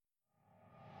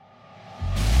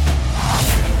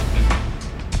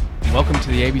Welcome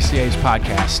to the ABCA's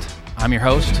podcast. I'm your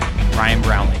host, Ryan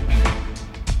Brownlee.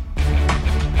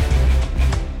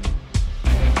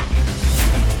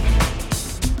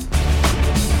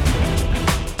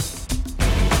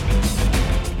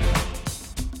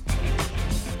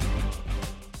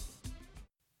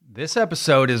 This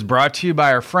episode is brought to you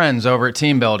by our friends over at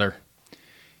Team Builder.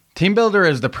 Team Builder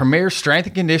is the premier strength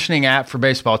and conditioning app for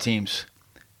baseball teams.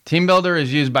 Team Builder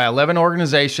is used by 11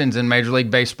 organizations in Major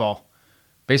League Baseball.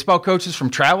 Baseball coaches from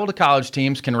travel to college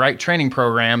teams can write training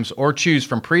programs or choose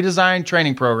from pre-designed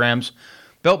training programs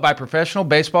built by professional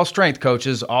baseball strength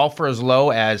coaches, all for as low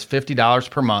as $50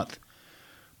 per month.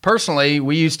 Personally,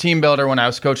 we used Team Builder when I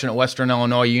was coaching at Western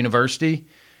Illinois University.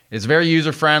 It's very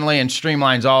user-friendly and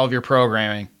streamlines all of your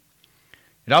programming.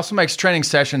 It also makes training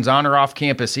sessions on or off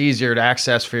campus easier to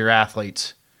access for your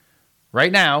athletes.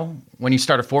 Right now, when you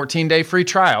start a 14-day free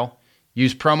trial,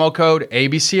 use promo code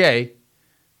ABCA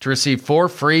to receive 4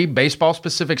 free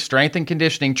baseball-specific strength and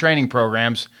conditioning training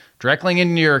programs directly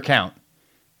into your account.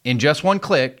 In just one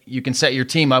click, you can set your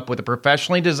team up with a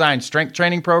professionally designed strength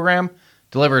training program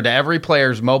delivered to every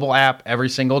player's mobile app every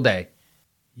single day.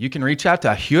 You can reach out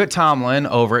to Hewitt Tomlin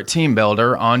over at Team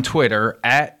Builder on Twitter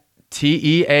at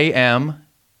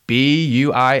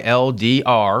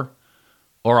TEAMBUILDR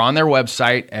or on their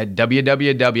website at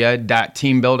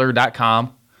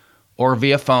www.teambuilder.com or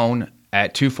via phone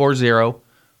at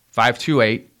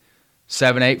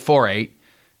 240-528-7848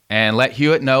 and let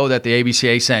Hewitt know that the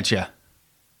ABCA sent you.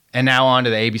 And now on to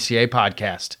the ABCA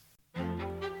podcast.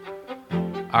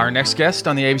 Our next guest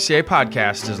on the ABCA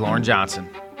podcast is Lauren Johnson.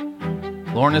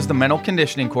 Lauren is the mental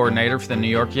conditioning coordinator for the New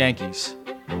York Yankees.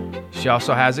 She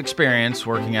also has experience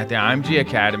working at the IMG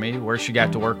Academy, where she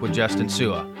got to work with Justin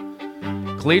Sua.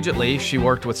 Collegiately, she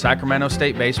worked with Sacramento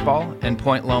State baseball and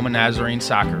Point Loma Nazarene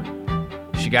soccer.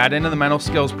 She got into the mental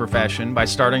skills profession by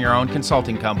starting her own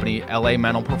consulting company, LA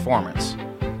Mental Performance.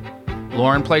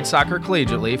 Lauren played soccer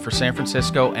collegiately for San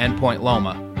Francisco and Point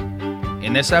Loma.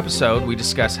 In this episode, we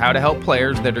discuss how to help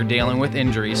players that are dealing with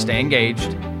injuries stay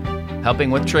engaged, helping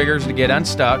with triggers to get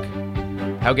unstuck,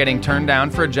 how getting turned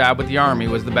down for a job with the Army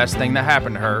was the best thing that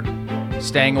happened to her,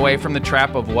 staying away from the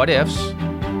trap of what-ifs,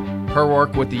 her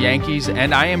work with the Yankees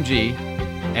and IMG,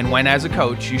 and when as a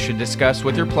coach you should discuss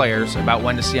with your players about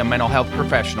when to see a mental health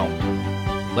professional.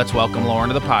 Let's welcome Lauren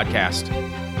to the podcast.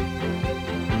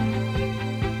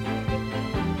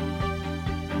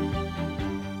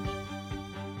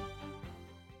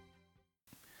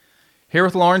 Here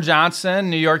with Lauren Johnson,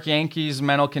 New York Yankees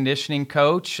mental conditioning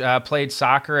coach, played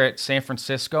soccer at San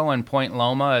Francisco and Point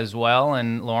Loma as well.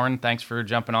 And Lauren, thanks for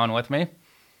jumping on with me.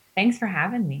 Thanks for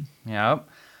having me. Yep.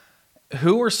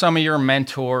 Who were some of your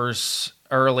mentors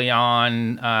early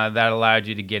on that allowed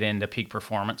you to get into peak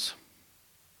performance?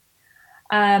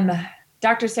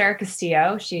 Dr. Sarah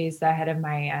Castillo, she's the head of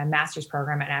my master's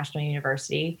program at National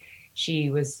University. She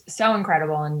was so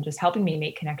incredible in just helping me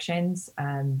make connections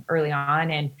early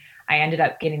on. And I ended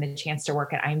up getting the chance to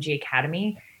work at IMG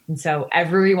Academy. And so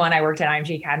everyone I worked at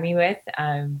IMG Academy with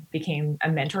became a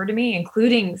mentor to me,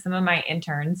 including some of my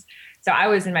interns. So I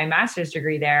was in my master's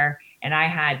degree there, and I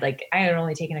had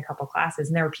only taken a couple classes,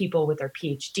 and there were people with their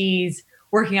PhDs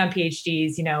working on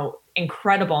PhDs,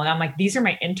 incredible. And I'm like, these are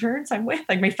my interns I'm with,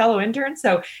 like my fellow interns.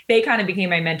 So they kind of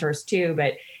became my mentors too.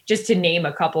 But just to name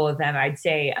a couple of them, I'd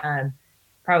say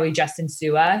probably Justin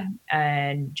Sua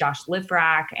and Josh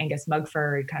Livrack, Angus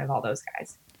Mugford, kind of all those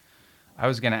guys. I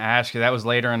was going to ask you, that was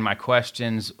later in my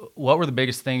questions. What were the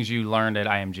biggest things you learned at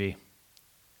IMG?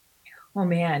 Oh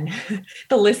man,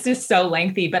 the list is so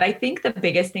lengthy, but I think the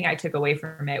biggest thing I took away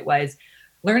from it was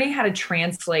learning how to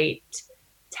translate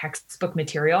textbook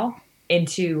material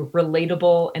into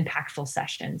relatable, impactful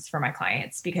sessions for my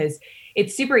clients, because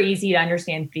it's super easy to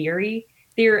understand theory.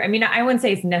 I mean, I wouldn't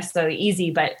say it's necessarily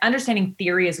easy, but understanding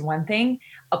theory is one thing.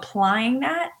 Applying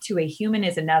that to a human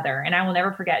is another. And I will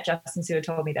never forget, Justin Sua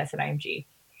told me this at IMG.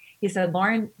 He said,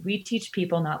 Lauren, we teach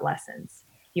people, not lessons.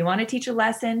 If you want to teach a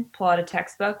lesson, pull out a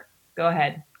textbook, go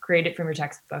ahead, create it from your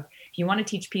textbook. If you want to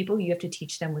teach people, you have to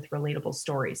teach them with relatable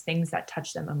stories, things that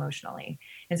touch them emotionally.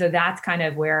 And so that's kind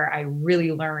of where I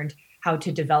really learned how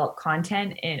to develop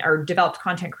content or developed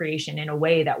content creation in a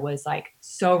way that was like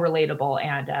so relatable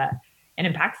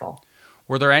and impactful.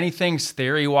 Were there any things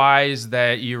theory-wise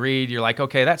that you read, you're like,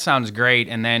 okay, that sounds great,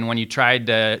 and then when you tried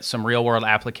some real-world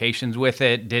applications with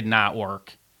it, did not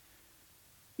work?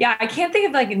 Yeah, I can't think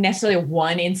of like necessarily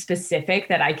one in specific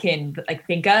that I can like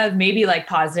think of. Maybe like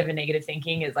positive and negative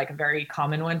thinking is like a very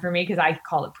common one for me, because I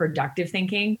call it productive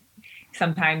thinking.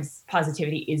 Sometimes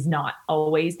positivity is not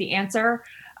always the answer.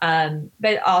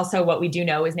 But also what we do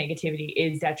know is negativity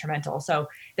is detrimental. So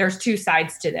there's two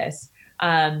sides to this.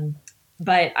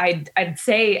 But I'd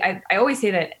say, I always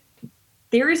say that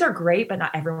theories are great, but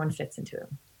not everyone fits into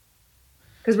them.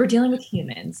 Because we're dealing with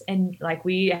humans. And like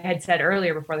we had said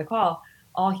earlier before the call,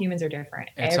 all humans are different.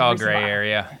 It's all gray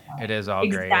area. It is all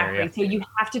gray area. Exactly. So you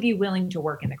have to be willing to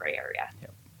work in the gray area.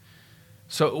 Yep.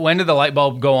 So when did the light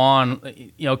bulb go on?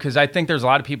 Because I think there's a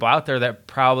lot of people out there that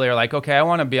probably are like, okay, I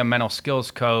want to be a mental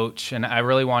skills coach and I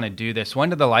really want to do this. When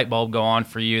did the light bulb go on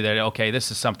for you that, okay,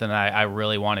 this is something that I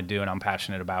really want to do and I'm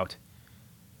passionate about?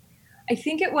 I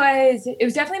think it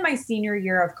was definitely my senior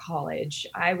year of college.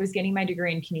 I was getting my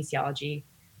degree in kinesiology.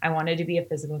 I wanted to be a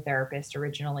physical therapist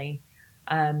originally.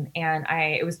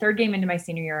 It was third game into my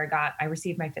senior year. I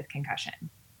received my fifth concussion,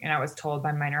 and I was told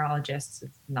by my neurologist,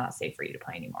 it's not safe for you to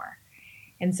play anymore.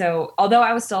 And so, although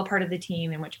I was still a part of the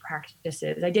team in which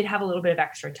practices, I did have a little bit of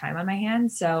extra time on my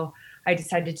hands. So I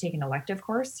decided to take an elective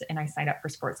course and I signed up for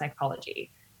sports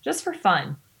psychology just for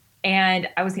fun. And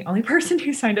I was the only person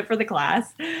who signed up for the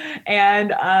class.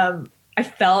 And I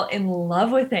fell in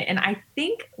love with it. And I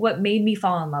think what made me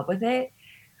fall in love with it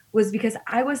was because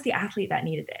I was the athlete that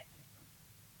needed it.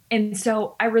 And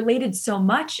so I related so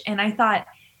much. And I thought,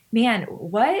 man,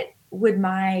 what would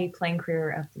my playing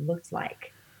career have looked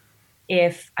like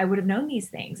if I would have known these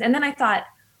things? And then I thought,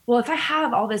 well, if I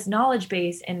have all this knowledge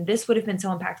base and this would have been so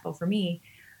impactful for me,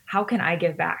 how can I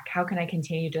give back? How can I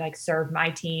continue to like serve my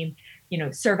team,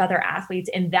 serve other athletes?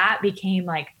 And that became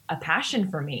like a passion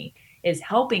for me, is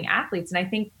helping athletes. And I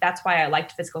think that's why I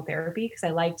liked physical therapy, because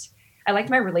I liked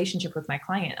my relationship with my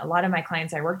client. A lot of my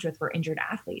clients I worked with were injured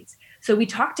athletes. So we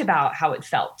talked about how it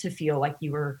felt to feel like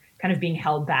you were kind of being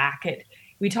held back.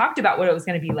 We talked about what it was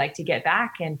going to be like to get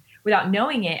back. And without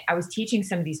knowing it, I was teaching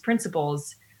some of these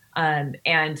principles. And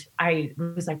I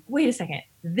was like, wait a second,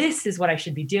 this is what I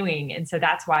should be doing. And so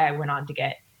that's why I went on to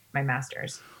get my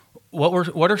master's.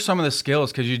 What are some of the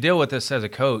skills? Because you deal with this as a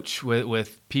coach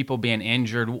with people being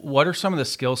injured. What are some of the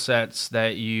skill sets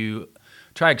that you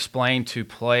try to explain to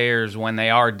players when they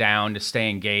are down to stay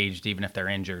engaged, even if they're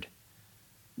injured?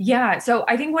 Yeah. So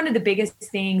I think one of the biggest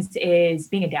things is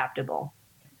being adaptable.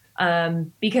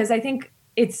 Because I think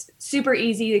it's super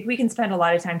easy. Like we can spend a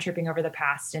lot of time tripping over the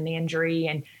past and the injury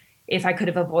and if I could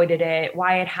have avoided it,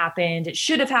 why it happened, it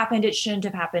should have happened, it shouldn't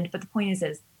have happened. But the point is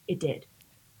it did.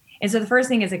 And so the first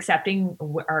thing is accepting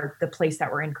the place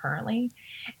that we're in currently,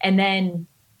 and then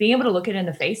being able to look it in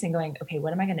the face and going, okay,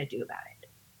 what am I going to do about it?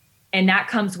 And that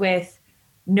comes with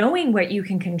knowing what you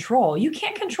can control. You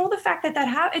can't control the fact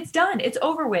that it's done. It's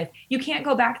over with. You can't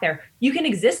go back there. You can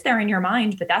exist there in your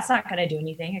mind, but that's not going to do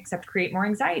anything except create more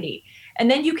anxiety.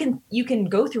 And then you can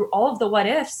go through all of the what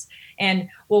ifs and,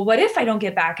 well, what if I don't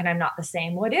get back and I'm not the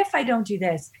same? What if I don't do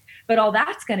this? But all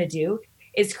that's going to do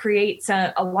is create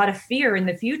a lot of fear in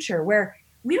the future where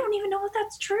we don't even know if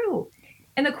that's true.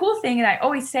 And the cool thing that I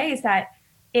always say is that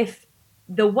if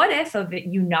the what if of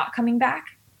you not coming back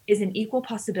is an equal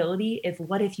possibility if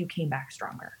what if you came back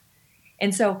stronger.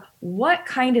 And so what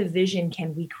kind of vision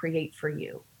can we create for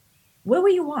you? What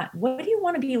do you want? What do you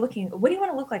want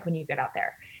to look like when you get out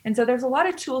there? And so there's a lot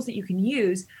of tools that you can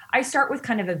use. I start with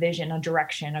kind of a vision, a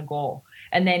direction, a goal,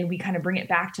 and then we kind of bring it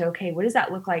back to, okay, what does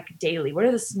that look like daily? What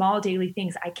are the small daily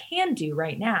things I can do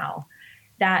right now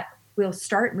that will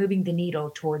start moving the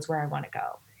needle towards where I want to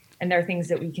go? And there are things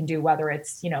that we can do, whether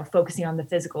it's, focusing on the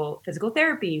physical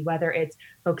therapy, whether it's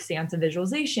focusing on some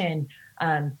visualization,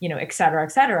 et cetera,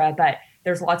 et cetera. But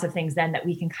there's lots of things then that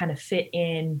we can kind of fit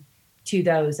in to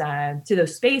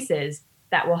those spaces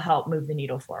that will help move the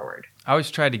needle forward. I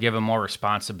always try to give them more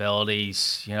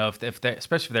responsibilities, if they,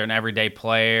 especially if they're an everyday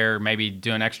player, maybe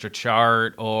do an extra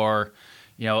chart or,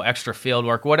 extra field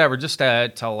work, whatever, just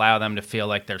to allow them to feel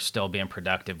like they're still being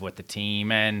productive with the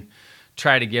team and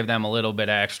try to give them a little bit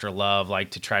of extra love,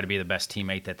 like to try to be the best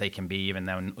teammate that they can be, even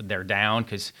though they're down.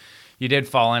 Because you did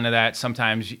fall into that.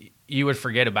 Sometimes you would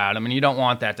forget about them, and you don't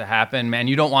want that to happen, man.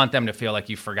 You don't want them to feel like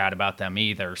you forgot about them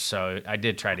either. So I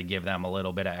did try to give them a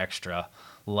little bit of extra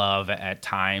love at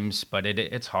times, but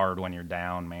it's hard when you're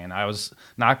down, man. I was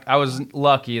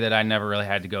lucky that I never really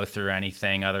had to go through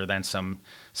anything other than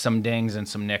some dings and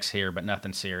some nicks here, but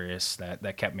nothing serious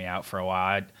that kept me out for a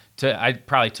while. I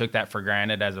probably took that for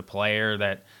granted as a player,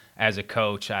 that as a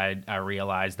coach, I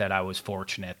realized that I was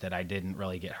fortunate that I didn't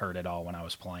really get hurt at all when I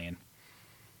was playing.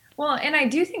 Well, and I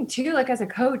do think too, like as a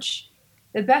coach,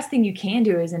 the best thing you can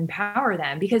do is empower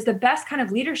them, because the best kind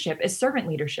of leadership is servant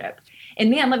leadership. And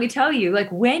man, let me tell you,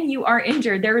 like when you are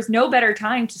injured, there is no better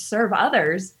time to serve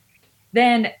others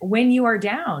than when you are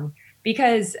down.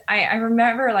 Because I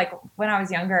remember like when I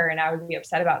was younger and I would be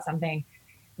upset about something,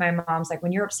 my mom's like,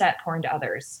 when you're upset, pour into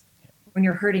others. When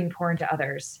you're hurting, pour into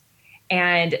others.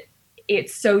 And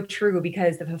it's so true,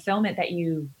 because the fulfillment that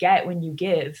you get when you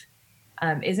give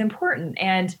is important.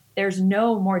 And there's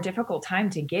no more difficult time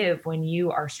to give when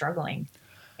you are struggling.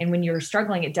 And when you're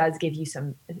struggling, it does give you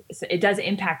it does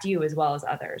impact you as well as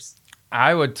others.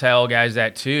 I would tell guys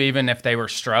that too, even if they were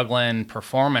struggling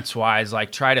performance-wise,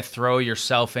 like try to throw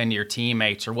yourself into your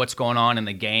teammates or what's going on in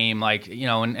the game, like,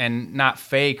 and not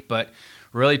fake, but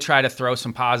really try to throw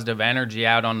some positive energy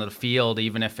out onto the field,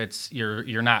 even if it's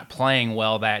you're not playing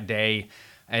well that day.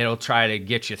 It'll try to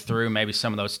get you through maybe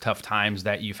some of those tough times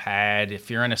that you've had. If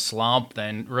you're in a slump,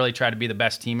 then really try to be the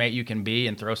best teammate you can be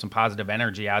and throw some positive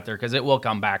energy out there, because it will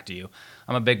come back to you.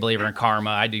 I'm a big believer in karma.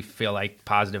 I do feel like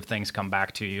positive things come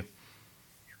back to you.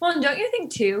 Well, and don't you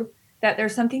think too that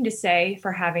there's something to say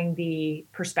for having the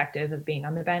perspective of being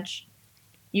on the bench?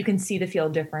 You can see the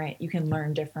field different. You can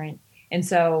learn different. And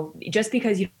so just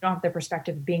because you don't have the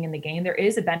perspective of being in the game, there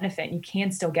is a benefit. You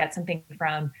can still get something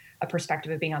from a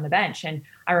perspective of being on the bench. And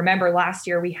I remember last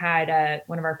year we had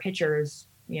one of our pitchers,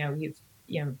 he is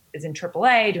in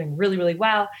AAA doing really, really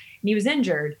well, and he was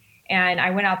injured. And I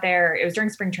went out there, it was during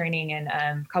spring training, and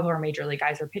a couple of our major league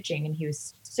guys were pitching, and he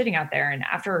was sitting out there. And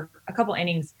after a couple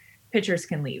innings, pitchers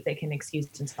can leave. They can excuse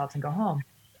themselves and go home.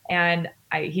 And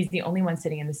he's the only one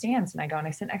sitting in the stands. And I go and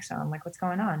I sit next to him. I'm like, what's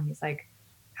going on? He's like,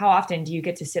 how often do you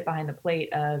get to sit behind the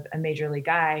plate of a major league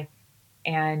guy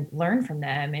and learn from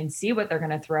them and see what they're going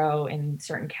to throw in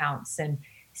certain counts and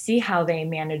see how they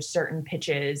manage certain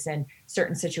pitches and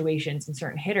certain situations and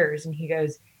certain hitters? And he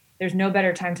goes, there's no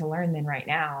better time to learn than right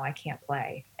now. I can't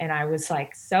play. And I was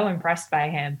like so impressed by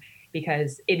him,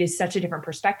 because it is such a different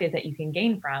perspective that you can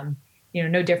gain from,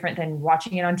 no different than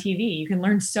watching it on TV. You can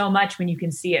learn so much when you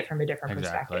can see it from a different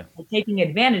perspective. And taking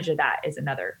advantage of that is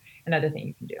another thing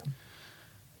you can do.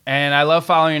 And I love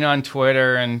following you on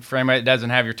Twitter. And for anybody that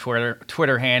doesn't have your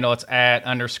Twitter handle, it's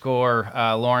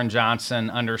 @_Lauren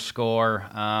Johnson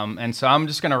 _. And so I'm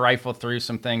just going to rifle through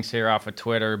some things here off of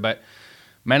Twitter. But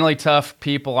mentally tough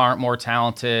people aren't more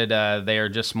talented. They are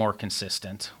just more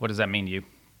consistent. What does that mean to you?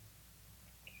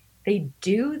 They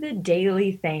do the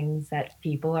daily things that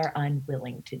people are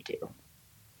unwilling to do.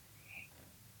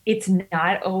 It's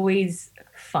not always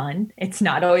fun. It's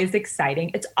not always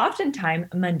exciting. It's oftentimes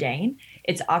mundane.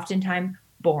 It's oftentimes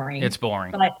boring. It's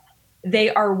boring. But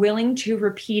they are willing to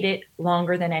repeat it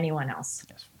longer than anyone else.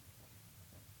 Yes.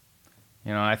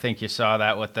 I think you saw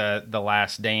that with the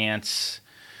Last Dance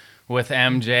with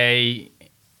MJ.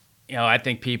 I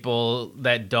think people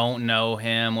that don't know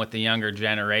him with the younger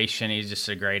generation, he's just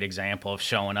a great example of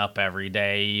showing up every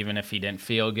day. Even if he didn't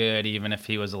feel good, even if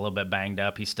he was a little bit banged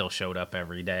up, he still showed up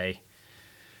every day.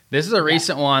 This is a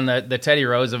recent one, the Teddy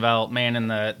Roosevelt man in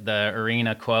the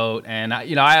arena quote. And,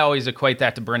 I always equate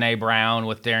that to Brene Brown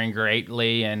with daring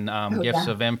greatly and gifts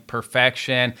of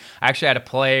imperfection. I actually had a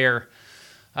player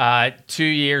 2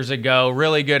 years ago,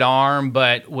 really good arm,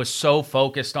 but was so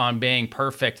focused on being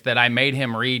perfect that I made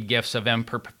him read Gifts of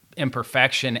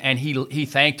Imperfection, and he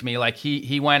thanked me. Like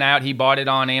he went out, he bought it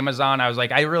on Amazon. I was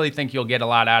like, I really think you'll get a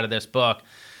lot out of this book,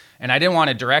 and I didn't want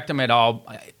to direct him at all.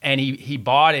 And he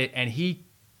bought it, and he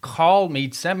called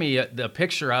me, sent me the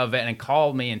picture of it, and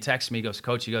called me and texted me. He goes,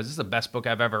 Coach, this is the best book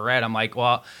I've ever read. I'm like,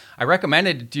 well, I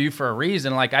recommended it to you for a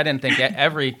reason. Like I didn't think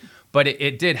but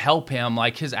it did help him.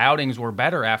 Like his outings were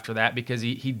better after that, because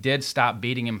he did stop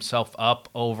beating himself up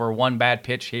over one bad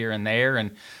pitch here and there.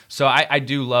 And so I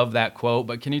do love that quote,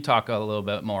 but can you talk a little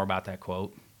bit more about that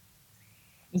quote?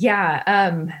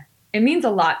 Yeah. It means a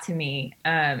lot to me.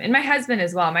 And my husband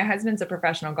as well. My husband's a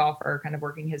professional golfer, kind of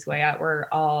working his way out. We're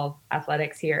all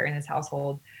athletics here in his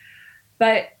household.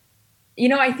 But,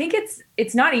 I think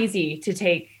it's not easy to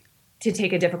take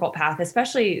a difficult path,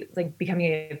 especially like becoming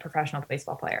a professional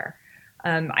baseball player.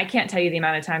 I can't tell you the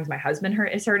amount of times my husband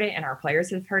has heard it and our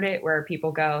players have heard it, where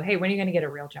people go, hey, when are you going to get a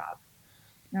real job?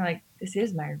 And they're like, this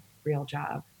is my real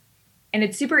job. And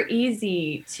it's super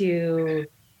easy to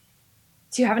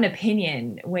have an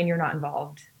opinion when you're not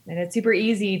involved. And it's super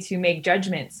easy to make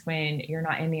judgments when you're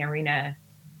not in the arena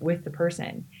with the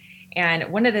person.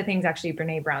 And one of the things actually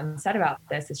Brene Brown said about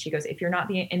this is she goes, if you're not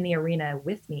in the arena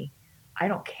with me, I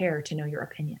don't care to know your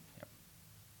opinion. Yep.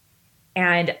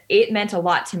 And it meant a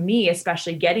lot to me,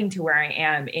 especially getting to where I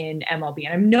am in MLB.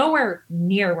 And I'm nowhere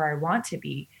near where I want to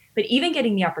be. But even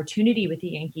getting the opportunity with the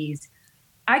Yankees,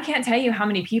 I can't tell you how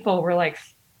many people were like,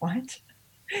 what?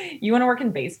 You want to work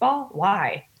in baseball?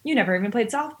 Why? You never even played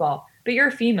softball, but you're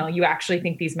a female. You actually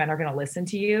think these men are going to listen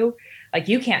to you? Like,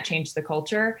 you can't change the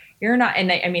culture. You're not.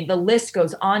 And I mean, the list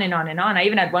goes on and on and on. I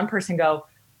even had one person go,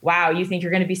 wow, you think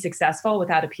you're going to be successful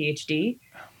without a PhD?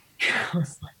 I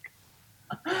was like,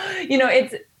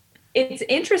 it's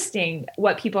interesting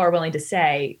what people are willing to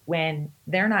say when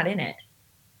they're not in it.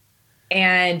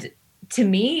 And to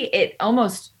me, it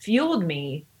almost fueled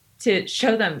me to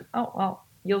show them, oh, well,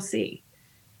 you'll see.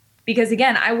 Because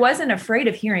again, I wasn't afraid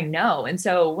of hearing no. And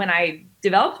so when I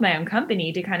developed my own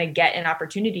company to kind of get an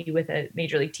opportunity with a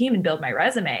major league team and build my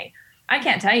resume, I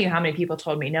can't tell you how many people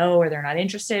told me no, or they're not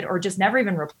interested, or just never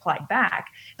even replied back.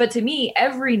 But to me,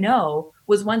 every no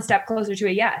was one step closer to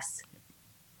a yes.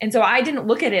 And so I didn't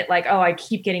look at it like, oh, I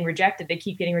keep getting rejected. They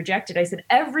keep getting rejected. I said,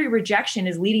 every rejection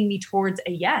is leading me towards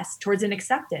a yes, towards an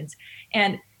acceptance.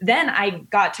 And then I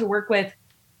got to work with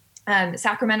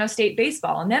Sacramento State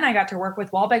baseball. And then I got to work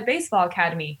with Wahlbeck Baseball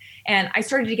Academy. And I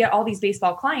started to get all these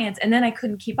baseball clients, and then I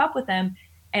couldn't keep up with them.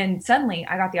 And suddenly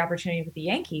I got the opportunity with the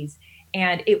Yankees.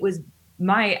 And it was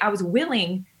I was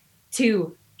willing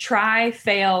to try,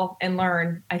 fail, and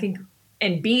learn, I think,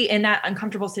 and be in that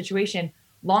uncomfortable situation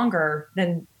longer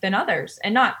than others.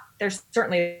 And there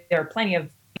are plenty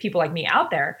of people like me out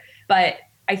there, but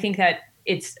I think that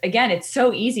it's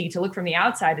so easy to look from the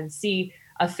outside and see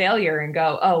a failure and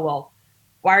go, oh, well,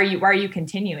 why are you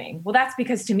continuing? Well, that's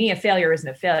because to me, a failure isn't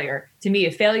a failure. To me,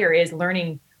 a failure is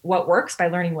learning what works by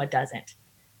learning what doesn't.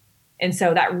 And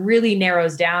so that really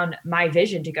narrows down my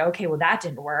vision to go, okay, well, that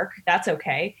didn't work. That's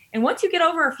okay. And once you get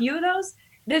over a few of those,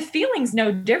 the feeling's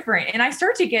no different. And I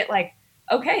start to get like,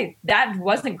 okay, that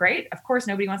wasn't great. Of course,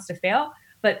 nobody wants to fail,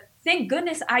 but thank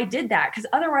goodness I did that, because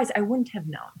otherwise I wouldn't have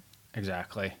known.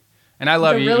 Exactly. And I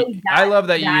love I love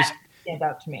that you stand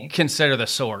out to me. Consider the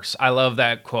source. I love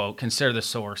that quote, consider the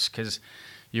source, because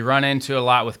you run into a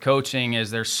lot with coaching is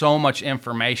there's so much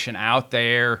information out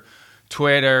there,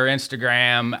 Twitter,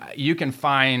 Instagram, you can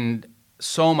find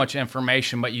so much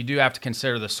information, but you do have to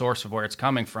consider the source of where it's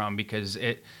coming from, because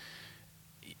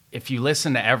if you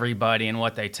listen to everybody and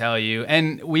what they tell you,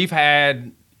 and we've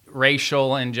had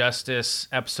racial injustice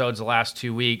episodes the last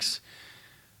 2 weeks,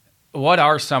 what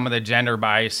are some of the gender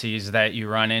biases that you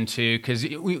run into? Because,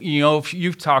 if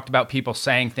you've talked about people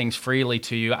saying things freely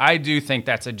to you, I do think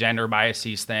that's a gender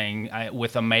biases thing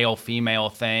with a male-female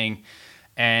thing.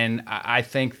 And I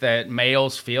think that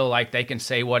males feel like they can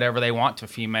say whatever they want to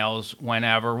females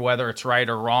whenever, whether it's right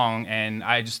or wrong. And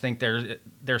I just think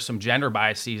there's some gender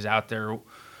biases out there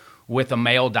with a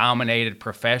male-dominated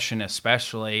profession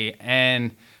especially.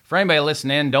 And for anybody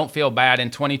listening, don't feel bad.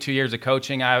 In 22 years of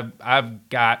coaching, I've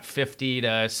got 50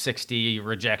 to 60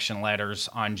 rejection letters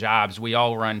on jobs. We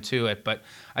all run to it, but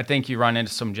I think you run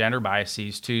into some gender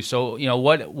biases too. So,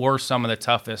 what were some of the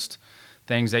toughest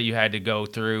things that you had to go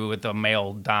through with a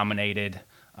male-dominated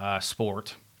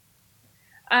sport?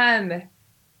 Well,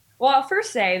 I'll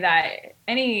first say that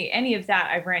any of that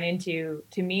I've ran into,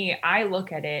 to me, I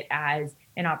look at it as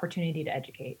an opportunity to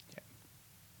educate.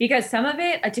 Because some of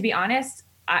it, to be honest,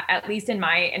 at least in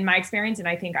my experience, and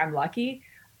I think I'm lucky,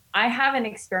 I haven't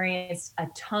experienced a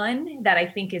ton that I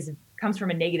think comes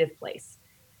from a negative place.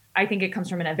 I think it comes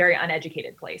from a very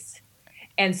uneducated place.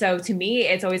 And so to me,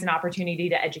 it's always an opportunity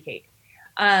to educate.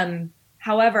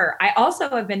 However, I also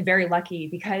have been very lucky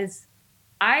because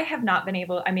I have not been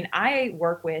I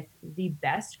work with the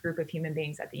best group of human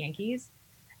beings at the Yankees,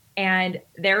 and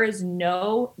there is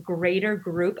no greater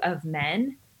group of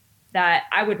men that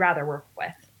I would rather work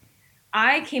with.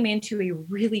 I came into a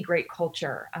really great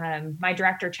culture. My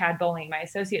director, Chad Bowling, my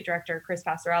associate director, Chris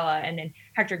Passarella, and then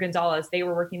Hector Gonzalez, they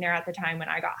were working there at the time when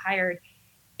I got hired,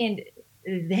 and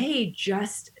they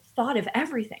just thought of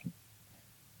everything.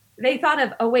 They thought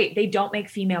of, oh wait, they don't make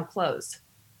female clothes.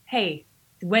 Hey,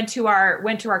 went to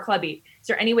our clubby. Is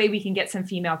there any way we can get some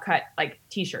female cut like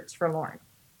t-shirts for Lauren?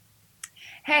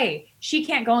 Hey, she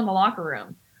can't go in the locker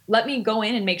room. Let me go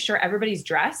in and make sure everybody's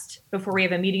dressed before we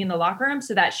have a meeting in the locker room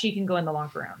so that she can go in the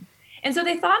locker room. And so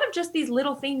they thought of just these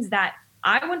little things that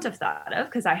I wouldn't have thought of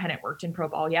because I hadn't worked in pro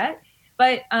ball yet.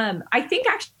 But I think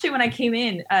actually when I came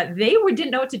in, they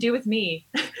didn't know what to do with me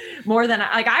more than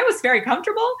I was very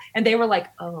comfortable, and they were like,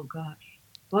 oh gosh,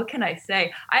 what can I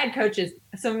say? I had coaches,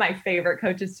 some of my favorite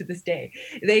coaches to this day.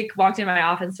 They walked in my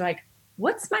office like,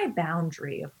 what's my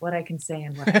boundary of what I can say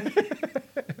and what I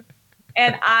can't?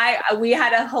 And we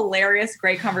had a hilarious,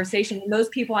 great conversation. And those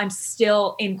people I'm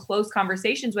still in close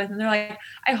conversations with, and they're like,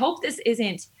 I hope this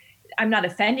isn't, I'm not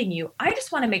offending you. I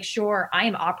just want to make sure I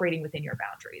am operating within your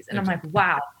boundaries. And I'm like,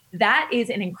 wow, that is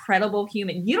an incredible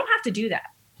human. You don't have to do that.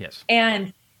 Yes.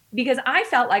 And because I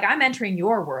felt like I'm entering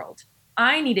your world,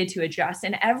 I needed to adjust.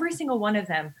 And every single one of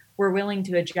them were willing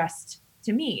to adjust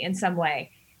to me in some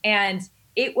way. And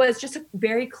it was just a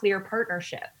very clear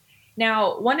partnership.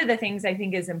 Now, one of the things I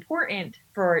think is important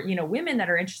for, women that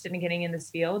are interested in getting in this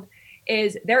field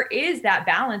is there is that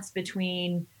balance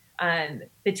between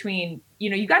between,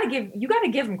 you got to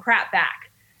give them crap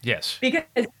back. Yes. Because,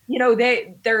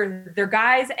 they're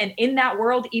guys, and in that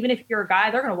world, even if you're a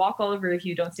guy, they're going to walk all over if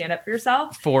you don't stand up for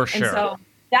yourself. For sure. And so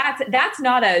that's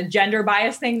not a gender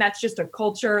bias thing. That's just a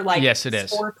culture, yes, it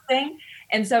sports is. thing.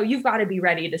 And so you've got to be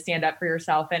ready to stand up for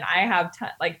yourself. And I have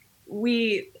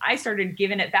I started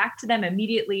giving it back to them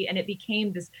immediately, and it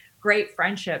became this great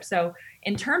friendship. So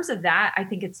in terms of that, I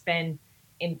think it's been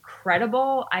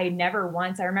incredible. I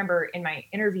remember in my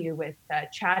interview with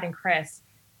Chad and Chris,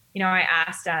 I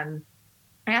asked them,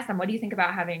 what do you think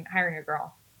about hiring a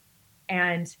girl?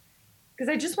 And because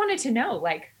I just wanted to know,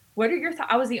 what are your thoughts?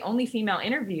 I was the only female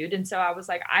interviewed. And so I was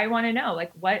like, I want to know,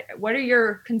 what are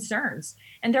your concerns?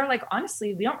 And they're like,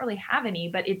 honestly, we don't really have any,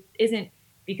 but it isn't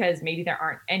because maybe there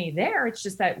aren't any there. It's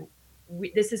just that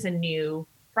this is a new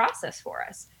process for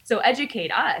us. So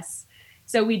educate us.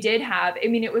 So we did have,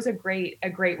 it was a great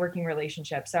working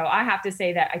relationship. So I have to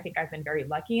say that I think I've been very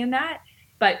lucky in that.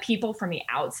 But people from the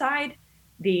outside,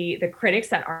 the critics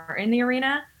that aren't in the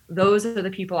arena, those are the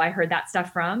people I heard that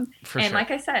stuff from. And like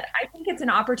I said, I think it's an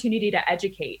opportunity to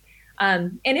educate.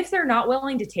 And if they're not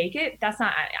willing to take it,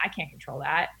 I can't control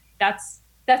that.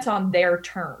 That's on their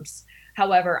terms.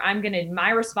 However, my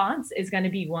response is going to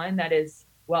be one that is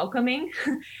welcoming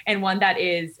and one that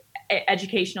is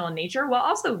educational in nature, while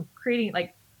also creating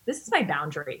this is my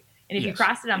boundary. And if you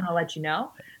cross it, I'm going to let you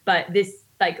know. But this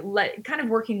kind of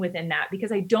working within that,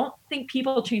 because I don't think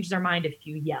people change their mind if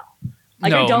you yell.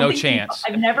 No chance.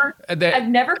 I've never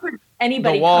heard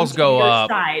anybody. The walls go up.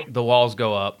 Side. The walls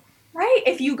go up. Right.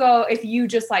 If you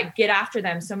just get after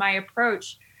them. So my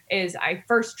approach is I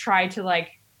first try to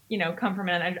come from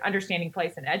an understanding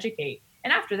place and educate.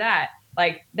 And after that,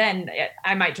 then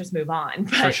I might just move on.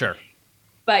 But, for sure.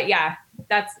 But yeah,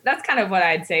 that's kind of what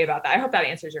I'd say about that. I hope that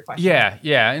answers your question.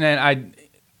 Yeah. And then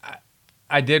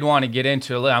I did want to get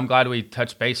into it. I'm glad we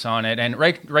touched base on it. And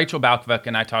Rachel Balkovec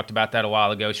and I talked about that a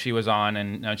while ago. She was on,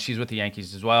 and she's with the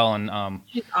Yankees as well. And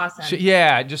she's awesome.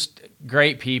 Just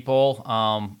great people.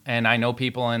 And I know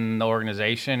people in the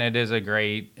organization. It's a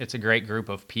great group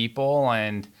of people.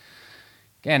 And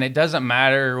again, it doesn't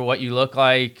matter what you look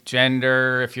like,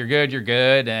 gender. If you're good, you're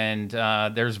good. And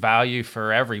there's value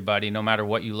for everybody, no matter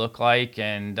what you look like.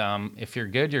 And if you're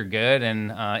good, you're good.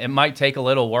 And it might take a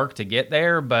little work to get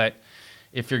there, but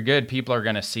if you're good, people are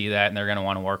going to see that, and they're going to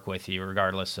want to work with you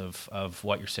regardless of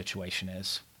what your situation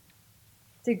is.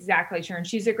 That's exactly true. And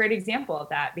she's a great example of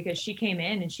that, because she came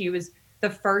in and she was the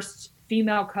first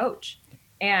female coach,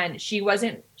 and she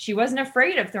wasn't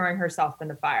afraid of throwing herself in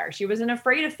the fire. She wasn't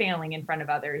afraid of failing in front of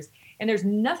others. And there's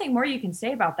nothing more you can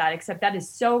say about that, except that is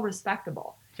so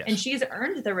respectable. Yes. And she's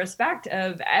earned the respect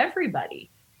of everybody,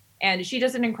 and she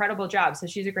does an incredible job. So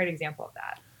she's a great example of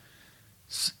that.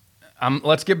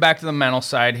 Let's get back to the mental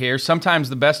side here. Sometimes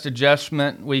the best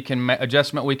adjustment we can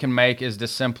make is to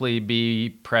simply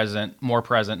be more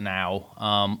present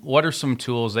now. What are some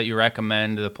tools that you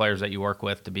recommend to the players that you work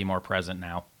with to be more present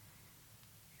now?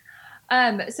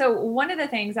 So one of the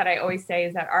things that I always say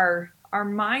is that our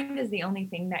mind is the only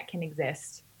thing that can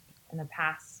exist in the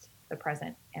past, the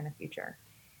present, and the future.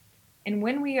 And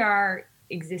when we are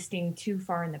existing too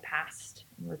far in the past,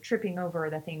 we're tripping over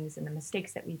the things and the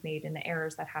mistakes that we've made and the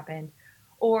errors that happened,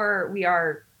 or we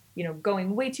are,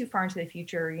 going way too far into the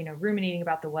future, ruminating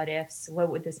about the what ifs. What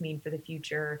would this mean for the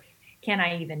future? Can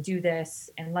I even do this?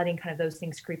 And letting kind of those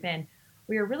things creep in.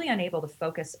 We are really unable to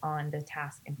focus on the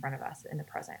task in front of us in the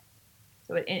present.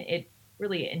 So it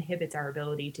really inhibits our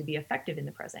ability to be effective in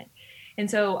the present. And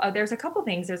so there's a couple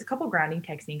grounding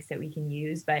techniques that we can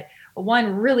use, but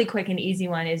one really quick and easy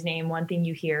one is name one thing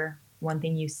you hear, one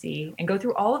thing you see, and go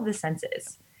through all of the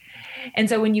senses. And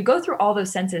so when you go through all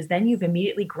those senses, then you've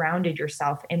immediately grounded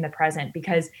yourself in the present,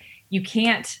 because you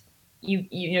can't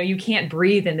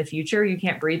breathe in the future. You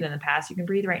can't breathe in the past. You can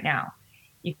breathe right now.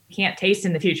 You can't taste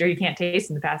in the future. You can't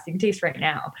taste in the past. You can taste right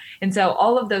now. And so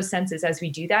all of those senses, as we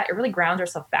do that, it really grounds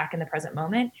ourselves back in the present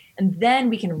moment. And then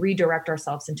we can redirect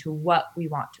ourselves into what we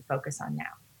want to focus on now.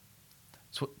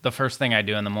 So the first thing I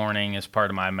do in the morning as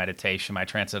part of my meditation, my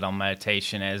transcendental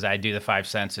meditation, is I do the 5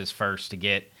 senses first to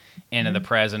get into the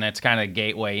present. It's kind of a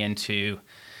gateway into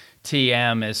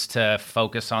TM, is to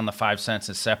focus on the 5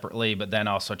 senses separately, but then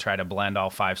also try to blend all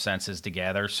 5 senses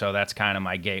together. So that's kind of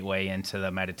my gateway into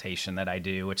the meditation that I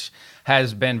do, which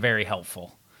has been very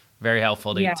helpful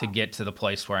to get to the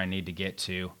place where I need to get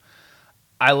to.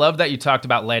 I love that you talked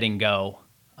about letting go.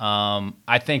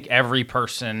 I think every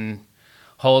person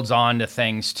holds on to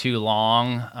things too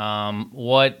long.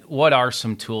 What are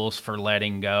some tools for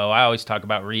letting go? I always talk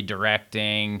about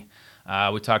redirecting.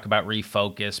 We talk about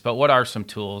refocus, but what are some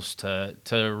tools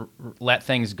to let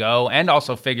things go and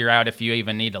also figure out if you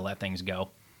even need to let things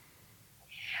go?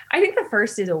 I think the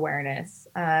first is awareness.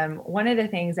 One of the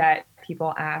things that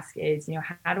people ask is,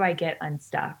 how do I get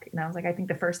unstuck? And I was like, I think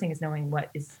the first thing is knowing what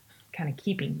is kind of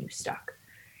keeping you stuck.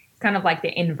 It's kind of like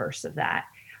the inverse of that.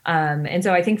 And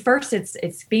so I think first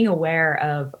it's being aware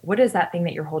of what is that thing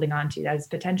that you're holding on to that is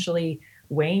potentially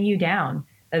weighing you down,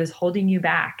 that is holding you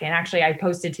back. And actually I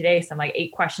posted today some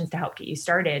 8 questions to help get you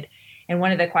started. And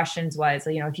one of the questions was,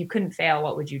 if you couldn't fail,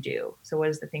 what would you do? So what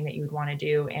is the thing that you would want to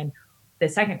do? And the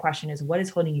second question is, what is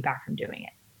holding you back from doing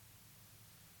it?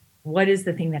 What is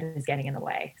the thing that is getting in the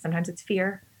way? Sometimes it's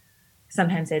fear.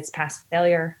 Sometimes it's past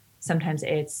failure. Sometimes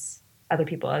it's other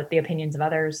people, the opinions of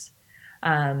others.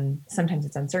 Sometimes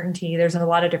it's uncertainty. There's a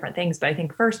lot of different things, but I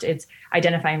think first it's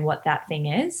identifying what that thing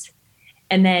is.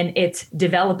 And then it's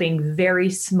developing very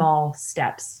small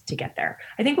steps to get there.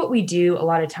 I think what we do a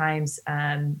lot of times,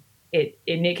 it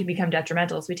can become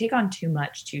detrimental, is we take on too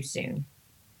much too soon.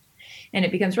 And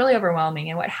it becomes really overwhelming.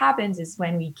 And what happens is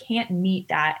when we can't meet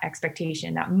that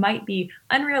expectation that might be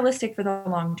unrealistic for the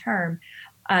long term,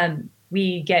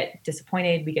 we get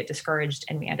disappointed, we get discouraged,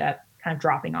 and we end up kind of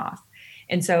dropping off.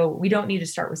 And so we don't need to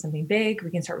start with something big.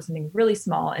 We can start with something really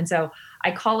small. And so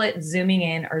I call it zooming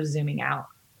in or zooming out.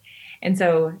 And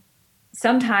so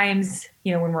sometimes,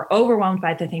 when we're overwhelmed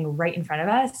by the thing right in front of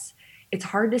us, it's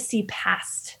hard to see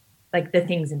past the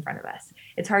things in front of us.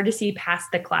 It's hard to see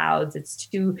past the clouds. It's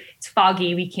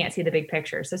foggy. We can't see the big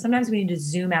picture. So sometimes we need to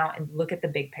zoom out and look at the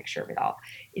big picture of it all.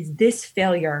 Is this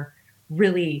failure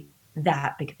really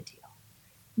that big of a deal?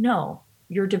 No,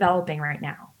 you're developing right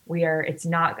now. It's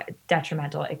not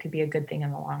detrimental. It could be a good thing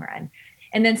in the long run.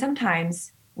 And then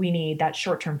sometimes we need that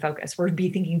short-term focus. We're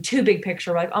thinking too big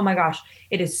picture. We're like, oh my gosh,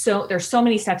 there's so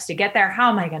many steps to get there. How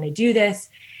am I going to do this?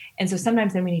 And so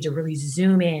sometimes then we need to really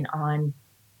zoom in on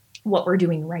what we're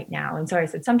doing right now. And so I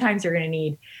said, sometimes you're going to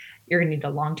need a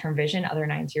long-term vision. Other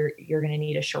times you're going to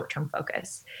need a short-term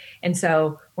focus. And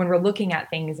so when we're looking at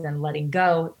things and letting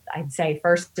go, I'd say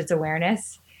first it's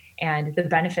awareness and the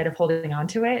benefit of holding on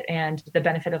to it and the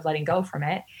benefit of letting go from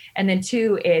it. And then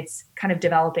 2, it's kind of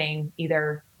developing,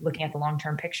 either looking at the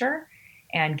long-term picture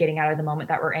and getting out of the moment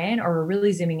that we're in, or we're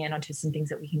really zooming in onto some things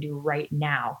that we can do right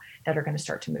now that are going to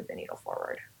start to move the needle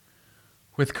forward.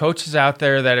 With coaches out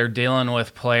there that are dealing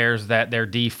with players that their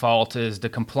default is to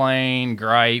complain,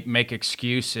 gripe, make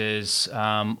excuses,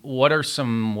 what are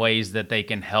some ways that they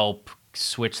can help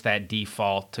switch that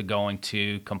default to going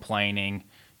to complaining,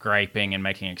 griping, and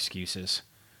making excuses?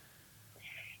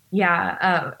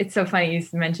 Yeah, it's so funny you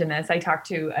mentioned this. I talked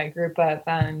to a group of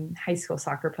high school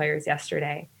soccer players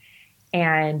yesterday.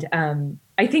 And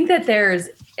I think that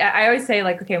I always say,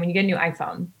 okay, when you get a new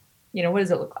iPhone, what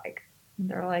does it look like?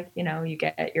 They're like, you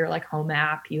get your home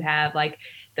app, you have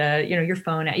the, your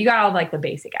phone app, you got all the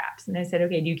basic apps. And I said,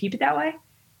 okay, do you keep it that way?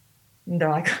 And they're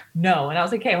like, no. And I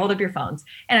was like, okay, hold up your phones.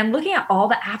 And I'm looking at all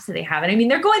the apps that they have. And I mean,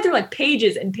 they're going through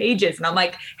pages and pages. And I'm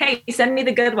like, hey, send me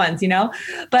the good ones,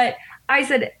 But I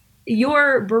said,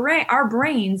 our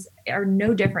brains are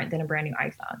no different than a brand new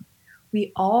iPhone.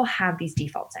 We all have these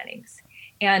default settings.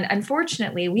 And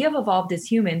unfortunately, we have evolved as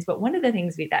humans, but one of the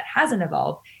things that hasn't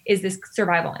evolved is this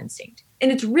survival instinct.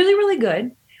 And it's really, really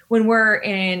good when we're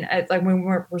when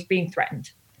we're being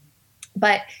threatened.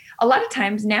 But a lot of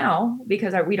times now,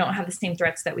 because we don't have the same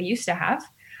threats that we used to have,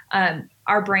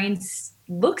 our brain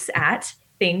looks at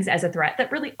things as a threat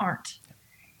that really aren't.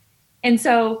 And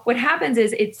so what happens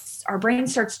is our brain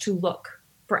starts to look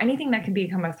for anything that can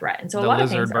become a threat. And so a lot of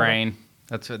things lizard brain.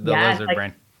 That's what the lizard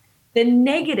brain. The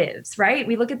negatives, right?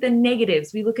 We look at the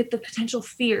negatives. We look at the potential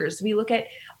fears. We look at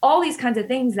all these kinds of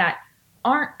things that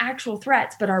aren't actual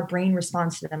threats, but our brain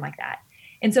responds to them like that.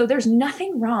 And so there's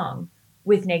nothing wrong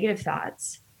with negative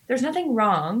thoughts. There's nothing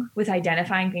wrong with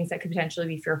identifying things that could potentially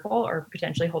be fearful or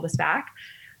potentially hold us back.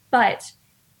 But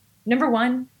number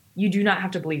 1, you do not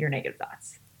have to believe your negative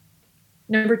thoughts.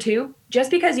 Number 2, just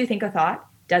because you think a thought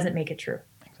doesn't make it true.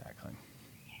 Exactly.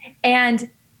 And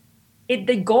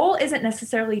the goal isn't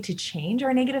necessarily to change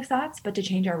our negative thoughts, but to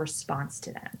change our response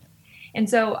to them. And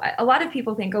so a lot of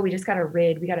people think, we just got to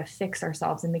we got to fix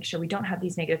ourselves and make sure we don't have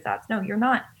these negative thoughts. No, you're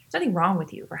not. There's nothing wrong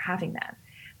with you for having them,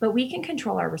 but we can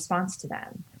control our response to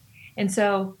them. And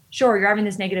so, sure, you're having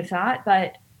this negative thought,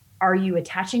 but are you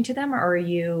attaching to them, or are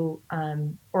you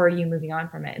moving on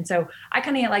from it? And so I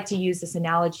kind of like to use this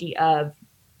analogy of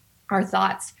our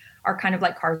thoughts are kind of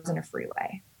like cars on a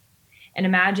freeway. And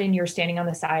imagine you're standing on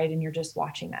the side and you're just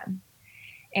watching them.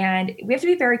 And we have to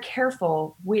be very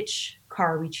careful which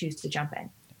car we choose to jump in,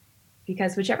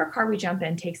 because whichever car we jump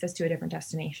in takes us to a different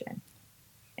destination.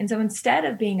 And so instead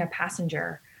of being a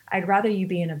passenger, I'd rather you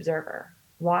be an observer.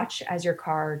 Watch as your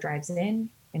car drives in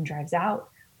and drives out.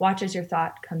 Watch as your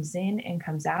thought comes in and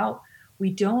comes out.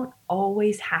 We don't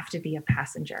always have to be a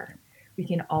passenger. We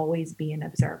can always be an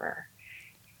observer.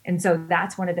 And so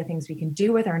that's one of the things we can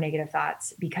do with our negative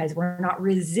thoughts, because we're not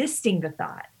resisting the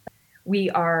thought. We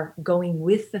are going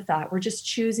with the thought. We're just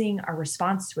choosing our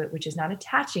response to it, which is not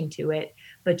attaching to it,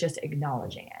 but just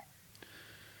acknowledging it.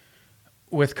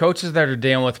 With coaches that are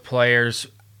dealing with players,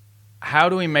 how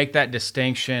do we make that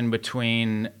distinction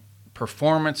between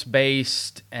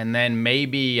performance-based and then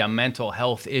maybe a mental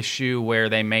health issue where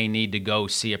they may need to go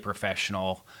see a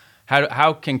professional?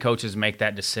 How can coaches make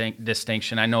that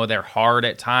distinction? I know they're hard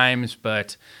at times,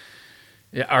 but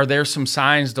are there some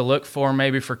signs to look for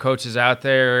maybe for coaches out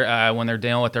there when they're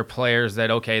dealing with their players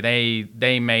that, okay,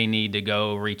 they may need to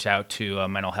go reach out to a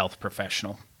mental health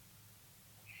professional?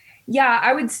 Yeah,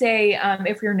 I would say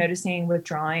if you're noticing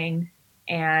withdrawing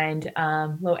and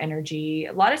low energy,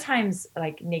 a lot of times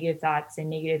like negative thoughts and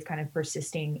negative kind of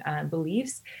persisting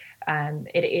beliefs,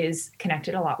 it is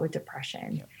connected a lot with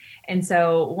depression. Yeah. And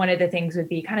so one of the things would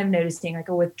be kind of noticing like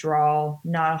a withdrawal,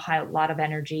 not a lot of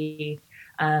energy,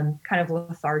 kind of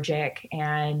lethargic,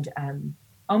 and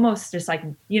almost just like,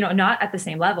 not at the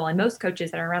same level. And most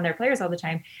coaches that are around their players all the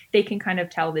time, they can kind of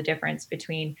tell the difference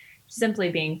between simply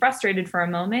being frustrated for a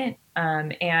moment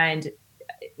and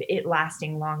it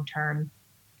lasting long term.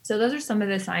 So those are some of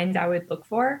the signs I would look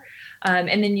for.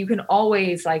 And then you can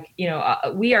always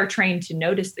we are trained to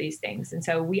notice these things. And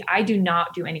so I do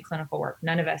not do any clinical work.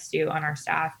 None of us do on our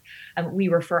staff. We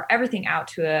refer everything out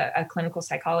to a clinical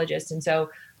psychologist. And so,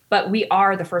 but we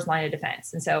are the first line of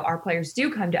defense. And so our players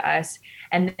do come to us,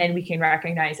 and then we can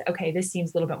recognize, okay, this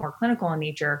seems a little bit more clinical in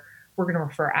nature. We're going to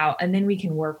refer out, and then we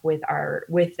can work with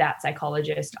that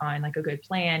psychologist on like a good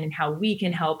plan and how we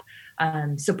can help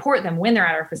support them when they're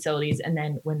at our facilities and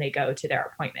then when they go to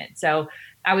their appointment. So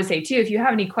I would say too, if you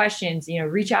have any questions,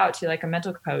 reach out to like a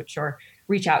mental coach, or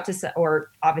reach out to, or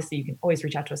obviously you can always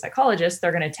reach out to a psychologist.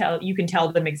 They're going to you can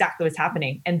tell them exactly what's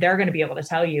happening, and they're going to be able to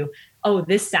tell you, oh,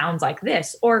 this sounds like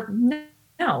this, or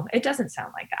no, it doesn't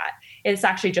sound like that. It's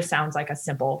actually just sounds like a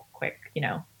simple,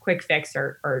 quick fix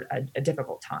or a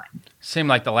difficult time. Seemed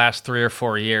like the last 3 or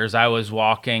 4 years, I was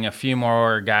walking a few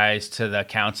more guys to the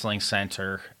counseling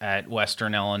center at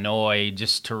Western Illinois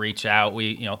just to reach out.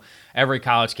 Every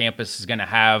college campus is going to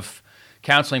have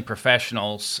counseling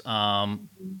professionals.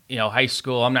 High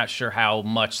school, I'm not sure how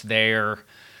much they're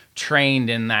trained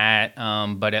in that,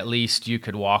 but at least you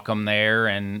could walk them there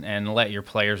and let your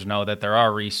players know that there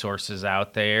are resources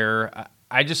out there.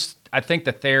 I think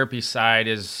the therapy side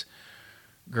is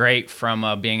great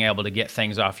from being able to get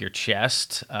things off your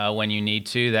chest when you need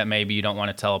to, that maybe you don't want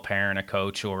to tell a parent, a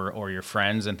coach, or your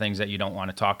friends, and things that you don't want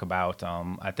to talk about.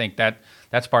 I think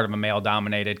that's part of a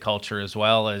male-dominated culture as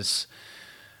well. As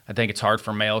I think it's hard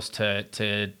for males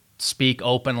to speak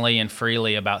openly and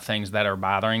freely about things that are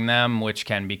bothering them, which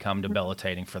can become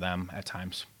debilitating for them at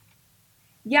times.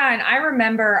 Yeah, and I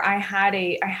remember I had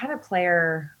a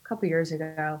player a couple years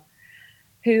ago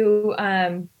who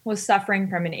was suffering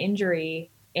from an injury.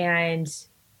 And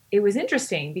it was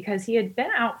interesting because he had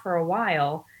been out for a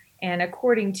while, and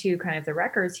according to kind of the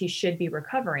records, he should be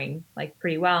recovering like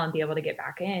pretty well and be able to get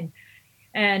back in.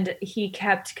 And he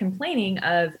kept complaining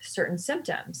of certain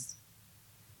symptoms.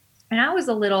 And I was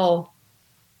a little,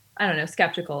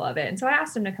 skeptical of it. And so I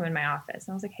asked him to come in my office,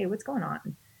 and I was like, hey, what's going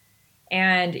on?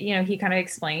 And, he kind of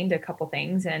explained a couple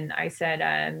things. And I said,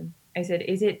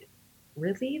 is it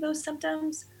really those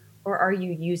symptoms, or are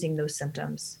you using those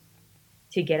symptoms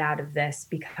to get out of this?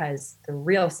 Because the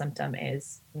real symptom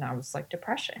is, and I was like,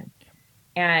 depression.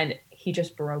 And he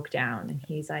just broke down, and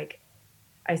he's like,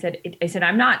 I said,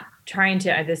 I'm not trying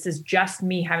to, this is just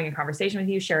me having a conversation with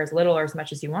you, share as little or as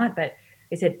much as you want. But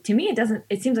I said, to me,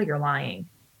 it seems like you're lying.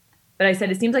 But I said,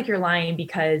 it seems like you're lying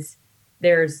because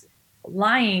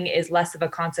lying is less of a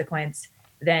consequence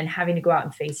than having to go out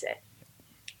and face it.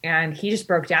 And he just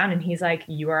broke down, and he's like,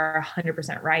 you are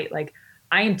 100% right. Like,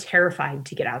 I am terrified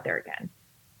to get out there again.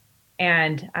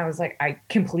 And I was like, I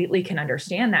completely can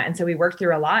understand that. And so we worked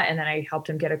through a lot, and then I helped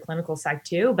him get a clinical psych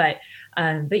too. But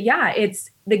yeah, it's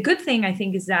the good thing, I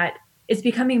think, is that it's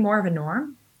becoming more of a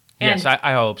norm. And, yes,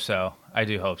 I hope so. I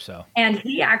do hope so. And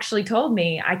he actually told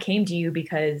me, I came to you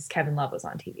because Kevin Love was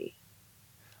on TV.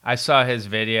 I saw his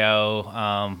video.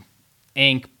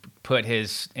 Inc. put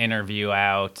his interview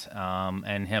out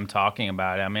and him talking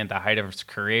about it. I mean, at the height of his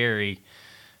career, he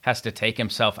has to take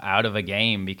himself out of a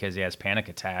game because he has panic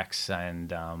attacks.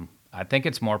 And I think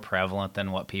it's more prevalent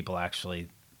than what people actually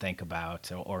think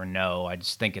about or know. I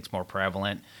just think it's more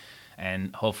prevalent.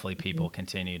 and hopefully people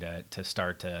continue to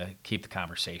start to keep the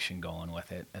conversation going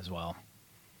with it as well.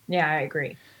 Yeah, I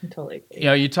agree. I totally agree. You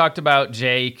know, you talked about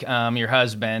Jake, your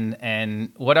husband,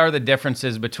 and what are the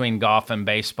differences between golf and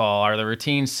baseball? Are the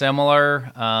routines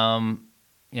similar? And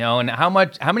how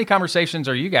many conversations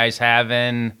are you guys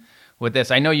having with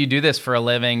this? I know you do this for a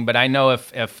living, but I know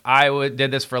if I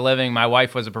did this for a living, my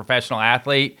wife was a professional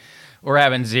athlete, we're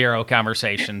having zero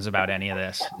conversations about any of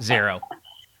this. Zero.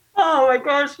 Oh my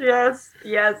gosh, yes.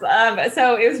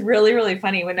 So it was really, really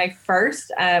funny when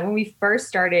when we first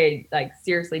started like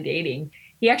seriously dating.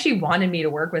 He actually wanted me to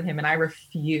work with him, and I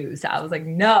refused. I was like,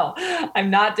 no,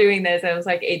 I'm not doing this. I was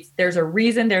like, there's a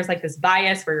reason. There's like this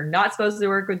bias where you're not supposed to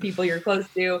work with people you're close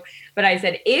to. But I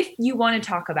said, if you want to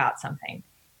talk about something,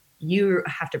 you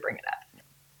have to bring it up,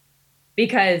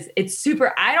 because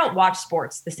I don't watch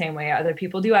sports the same way other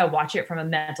people do. I watch it from a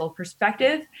mental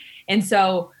perspective. And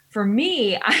so for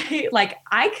me,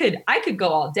 I could go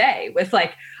all day with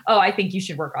like, oh, I think you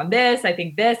should work on this. I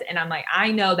think this. And I'm like, I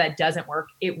know that doesn't work.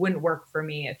 It wouldn't work for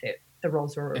me if the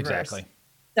roles were reversed. Exactly.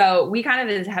 So we kind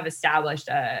of have established,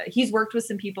 he's worked with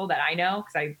some people that I know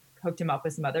because I hooked him up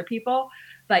with some other people,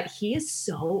 but he is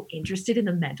so interested in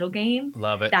the mental game.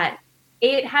 Love it. That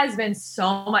it has been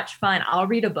so much fun. I'll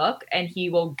read a book and he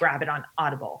will grab it on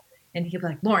Audible. And he'll be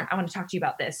like, Lauren, I want to talk to you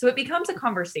about this. So it becomes a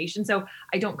conversation. So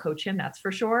I don't coach him, that's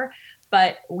for sure.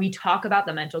 But we talk about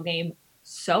the mental game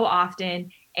so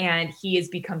often. And he has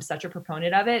become such a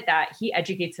proponent of it that he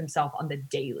educates himself on the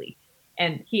daily.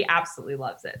 And he absolutely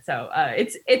loves it. So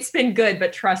it's been good.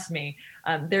 But trust me,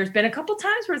 there's been a couple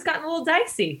times where it's gotten a little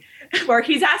dicey, where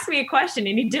he's asked me a question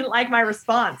and he didn't like my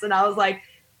response. And I was like,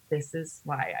 this is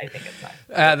why I think it's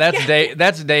fun.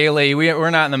 That's daily. We're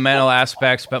not in the mental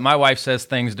aspects, but my wife says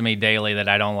things to me daily that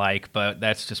I don't like, but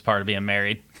that's just part of being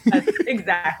married.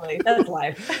 Exactly. That's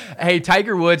life. Hey,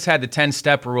 Tiger Woods had the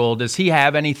 10-step rule. Does he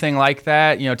have anything like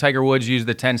that? You know, Tiger Woods used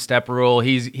the 10-step rule.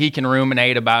 He can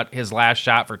ruminate about his last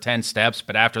shot for 10 steps,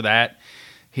 but after that,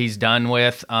 he's done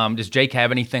with. Does Jake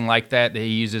have anything like that he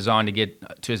uses on to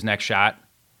get to his next shot?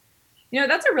 You know,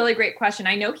 that's a really great question.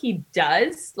 I know he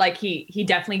does. Like he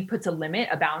definitely puts a limit,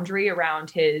 a boundary around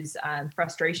his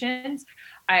frustrations.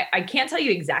 I can't tell you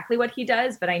exactly what he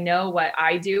does, but I know what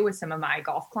I do with some of my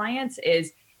golf clients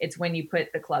is it's when you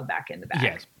put the club back in the bag.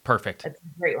 Yes, perfect. That's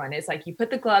a great one. It's like you put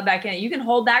the club back in. You can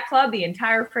hold that club the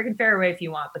entire freaking fairway if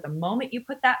you want, but the moment you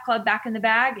put that club back in the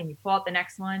bag and you pull out the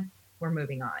next one, we're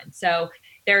moving on. So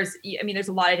there's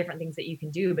a lot of different things that you can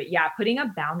do, but yeah, putting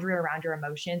a boundary around your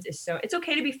emotions it's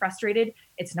okay to be frustrated.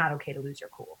 It's not okay to lose your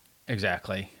cool.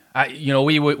 Exactly.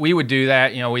 We would do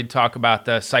that. You know, we'd talk about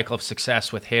the cycle of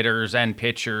success with hitters and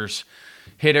pitchers.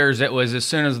 Hitters, it was as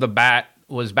soon as the bat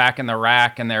was back in the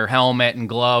rack and their helmet and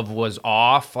glove was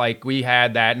off, like we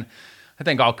had that. And I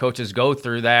think all coaches go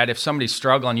through that. If somebody's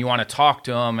struggling, you want to talk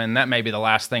to them, and that may be the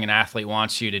last thing an athlete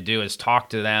wants you to do is talk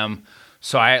to them.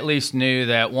 So I at least knew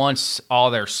that once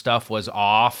all their stuff was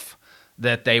off,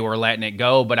 that they were letting it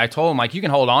go. But I told them, like, you can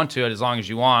hold on to it as long as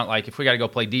you want. Like, if we got to go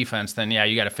play defense, then yeah,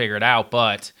 you got to figure it out.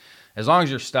 But as long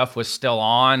as your stuff was still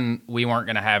on, we weren't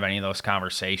going to have any of those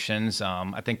conversations.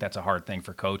 I think that's a hard thing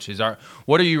for coaches.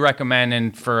 What are you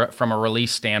recommending from a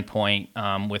release standpoint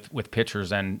with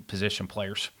pitchers and position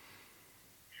players?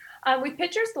 With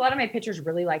pitchers, a lot of my pitchers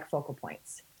really like focal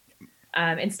points.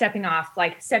 And stepping off,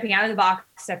 like stepping out of the box,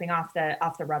 stepping off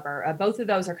the rubber. Both of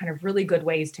those are kind of really good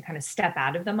ways to kind of step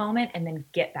out of the moment and then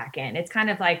get back in. It's kind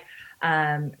of like,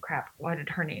 why did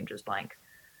her name just blank?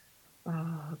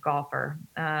 Oh, golfer.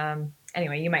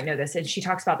 Anyway, you might know this. And she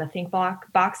talks about the think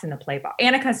box and the play box.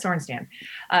 Annika Sorenstam.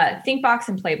 Think box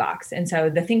and play box. And so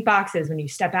the think box is when you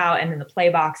step out, and then the play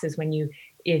box is when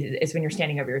you're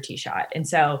standing over your tee shot. And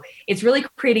so it's really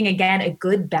creating, again, a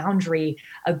good boundary,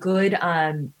 a good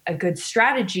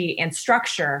strategy and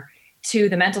structure to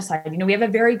the mental side. You know, we have a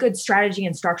very good strategy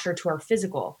and structure to our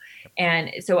physical.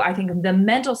 And so I think the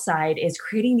mental side is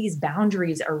creating these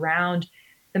boundaries around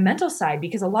the mental side,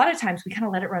 because a lot of times we kind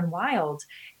of let it run wild,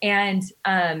 and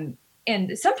sometimes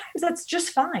that's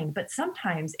just fine, but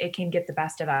sometimes it can get the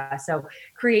best of us. So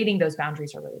creating those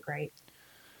boundaries are really great.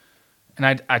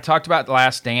 And I talked about The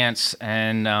Last Dance,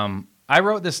 and I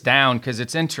wrote this down because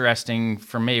it's interesting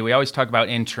for me. We always talk about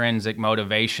intrinsic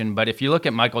motivation, but if you look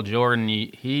at Michael Jordan,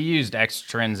 he used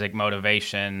extrinsic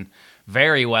motivation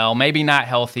very well, maybe not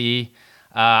healthy.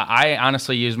 I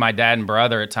honestly use my dad and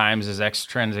brother at times as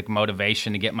extrinsic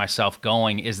motivation to get myself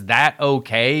going. Is that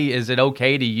okay? Is it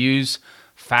okay to use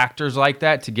factors like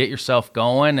that to get yourself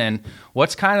going? And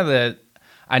what's kind of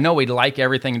I know we'd like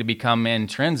everything to become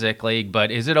intrinsically,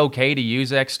 but is it okay to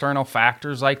use external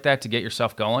factors like that to get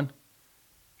yourself going?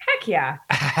 Heck yeah.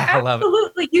 I love it.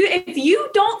 Absolutely. If you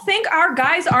don't think our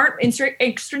guys aren't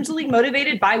extrinsically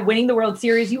motivated by winning the World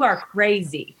Series, you are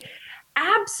crazy.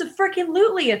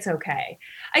 Absolutely, it's okay.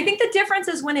 I think the difference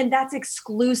is when that's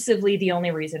exclusively the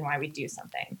only reason why we do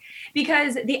something.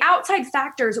 Because the outside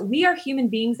factors, we are human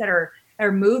beings that are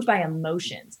moved by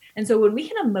emotions. And so when we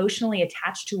can emotionally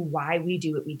attach to why we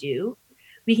do what we do,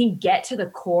 we can get to the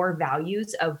core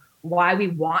values of why we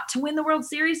want to win the World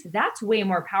Series. That's way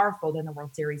more powerful than the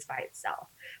World Series by itself.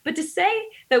 But to say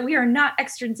that we are not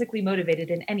extrinsically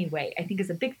motivated in any way, I think is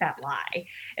a big fat lie.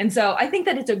 And so I think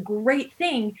that it's a great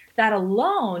thing that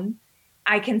alone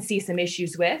I can see some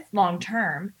issues with long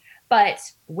term. But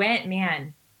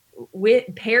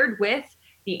paired with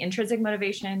the intrinsic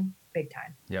motivation, big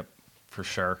time. Yep, for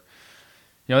sure.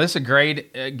 This is a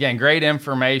great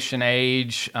information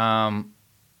age.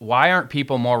 Why aren't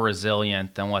people more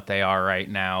resilient than what they are right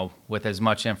now with as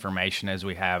much information as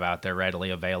we have out there readily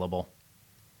available?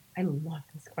 I love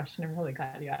this question. I'm really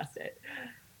glad you asked it.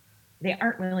 They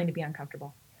aren't willing to be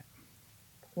uncomfortable.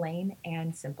 Plain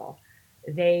and simple.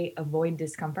 They avoid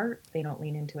discomfort. They don't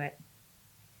lean into it.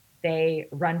 They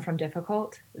run from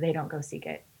difficult. They don't go seek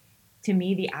it. To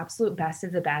me, the absolute best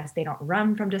of the best, they don't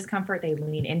run from discomfort. They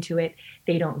lean into it.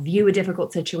 They don't view a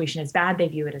difficult situation as bad. They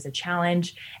view it as a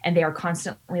challenge, and they are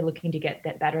constantly looking to get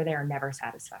that better. They are never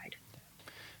satisfied.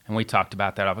 And we talked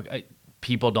about that.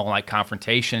 People don't like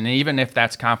confrontation, and even if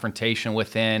that's confrontation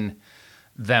within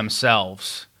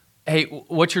themselves. Hey,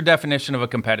 what's your definition of a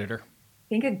competitor? I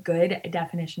think a good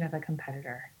definition of a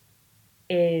competitor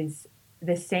is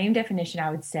the same definition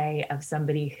I would say of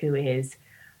somebody who is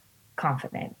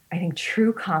confident. I think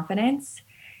true confidence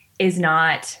is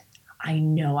not, I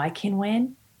know I can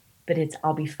win, but it's,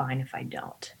 I'll be fine if I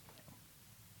don't.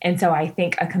 And so I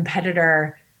think a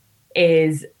competitor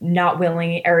is not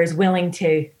willing, or is willing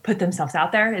to put themselves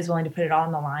out there, is willing to put it all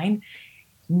on the line,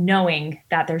 knowing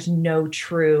that there's no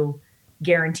true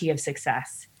guarantee of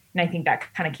success. And I think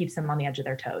that kind of keeps them on the edge of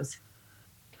their toes.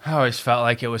 I always felt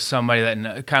like it was somebody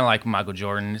that, kind of like Michael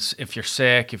Jordan, if you're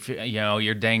sick, if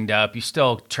you're dinged up, you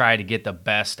still try to get the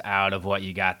best out of what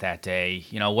you got that day.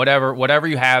 Whatever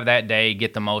you have that day,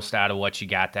 get the most out of what you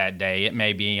got that day. It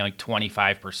may be like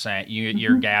 25%.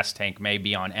 Your gas tank may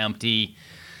be on empty.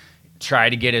 Try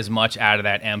to get as much out of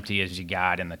that empty as you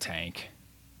got in the tank.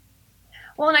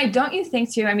 Well, and don't you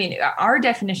think too, I mean, our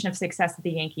definition of success at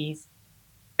the Yankees,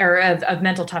 or of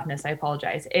mental toughness, I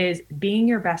apologize, is being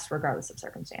your best regardless of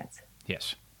circumstance.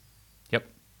 Yes. Yep.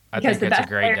 I think that's a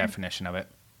great definition of it,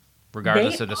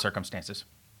 regardless of the circumstances.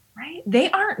 Right?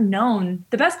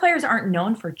 The best players aren't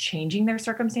known for changing their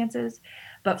circumstances,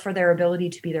 but for their ability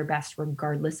to be their best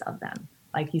regardless of them.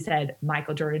 Like you said,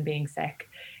 Michael Jordan being sick,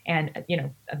 and,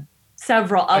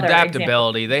 several other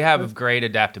adaptability. Examples. They have great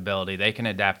adaptability. They can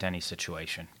adapt to any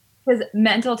situation. Because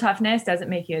mental toughness doesn't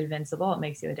make you invincible. It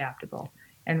makes you adaptable.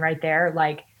 And right there,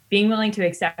 like being willing to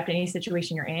accept any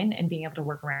situation you're in and being able to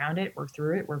work around it, work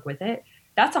through it, work with it,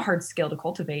 that's a hard skill to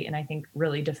cultivate, and I think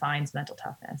really defines mental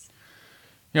toughness.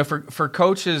 For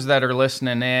coaches that are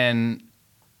listening in,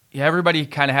 everybody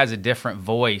kind of has a different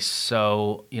voice.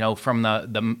 So, from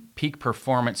the peak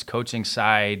performance coaching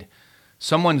side,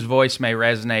 someone's voice may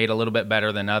resonate a little bit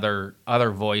better than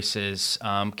other voices.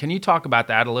 Can you talk about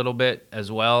that a little bit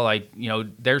as well? Like,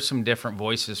 there's some different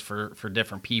voices for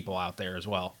different people out there as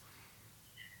well.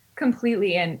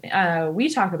 Completely. And we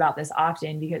talk about this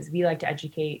often because we like to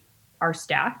educate our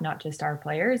staff, not just our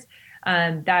players,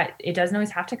 that it doesn't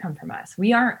always have to come from us.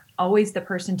 We aren't always the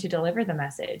person to deliver the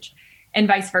message, and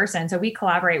vice versa. And so we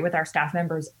collaborate with our staff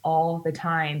members all the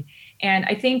time. And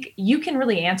I think you can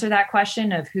really answer that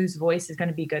question of whose voice is going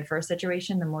to be good for a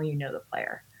situation the more you know the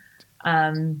player.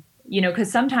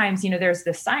 Because sometimes, there's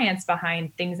the science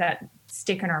behind things that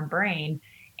stick in our brain.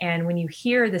 And when you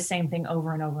hear the same thing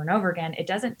over and over and over again, it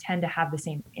doesn't tend to have the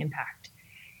same impact.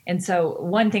 And so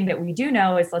one thing that we do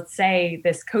know is, let's say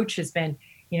this coach has been,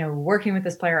 working with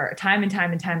this player time and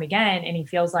time and time again, and he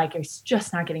feels like it's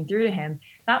just not getting through to him.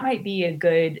 That might be a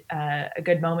good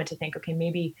moment to think, okay,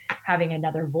 maybe having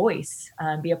another voice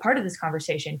be a part of this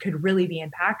conversation could really be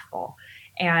impactful.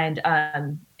 And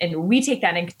we take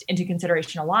that into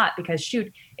consideration a lot, because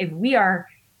if we are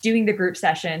doing the group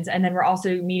sessions and then we're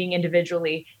also meeting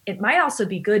individually, it might also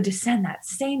be good to send that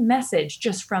same message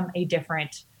just from a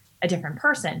different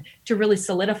person to really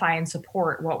solidify and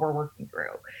support what we're working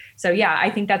through. So yeah, I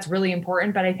think that's really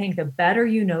important, but I think the better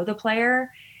you know the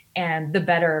player, and the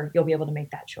better you'll be able to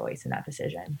make that choice and that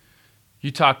decision.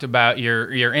 You talked about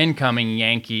your incoming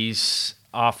Yankees.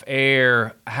 off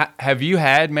air, have you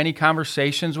had many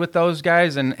conversations with those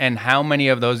guys, and how many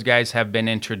of those guys have been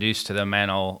introduced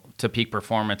to peak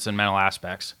performance and mental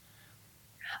aspects?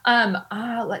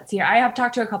 Let's see. I have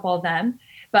talked to a couple of them,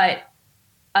 but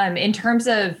in terms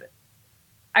of,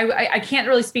 I can't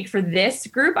really speak for this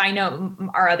group. I know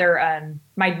our other,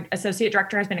 my associate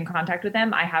director has been in contact with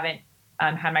them. I haven't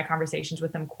had my conversations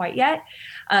with them quite yet.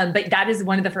 But that is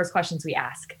one of the first questions we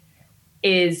ask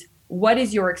is, what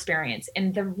is your experience?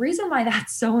 And the reason why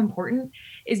that's so important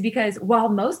is because while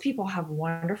most people have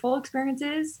wonderful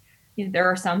experiences, there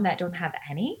are some that don't have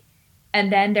any.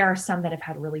 And then there are some that have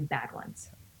had really bad ones.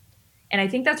 And I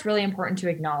think that's really important to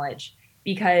acknowledge,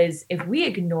 because if we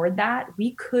ignored that,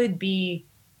 we could be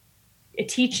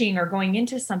teaching or going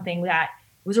into something that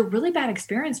was a really bad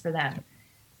experience for them.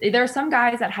 There are some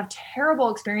guys that have terrible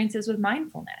experiences with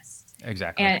mindfulness.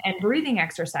 Exactly. And breathing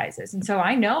exercises. And so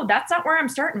I know that's not where I'm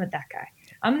starting with that guy.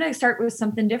 I'm going to start with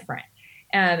something different.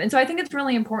 And so I think it's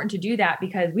really important to do that,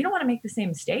 because we don't want to make the same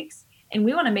mistakes, and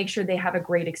we want to make sure they have a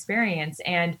great experience.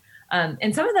 And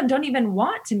some of them don't even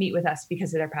want to meet with us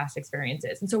because of their past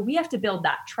experiences. And so we have to build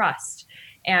that trust.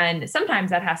 And sometimes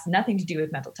that has nothing to do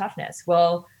with mental toughness.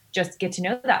 We'll just get to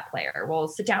know that player. We'll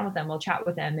sit down with them. We'll chat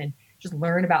with them and just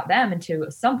learn about them. And to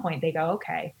some point they go,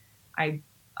 okay, I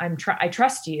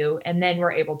trust you. And then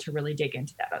we're able to really dig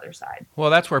into that other side. Well,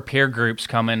 that's where peer groups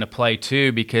come into play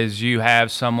too, because you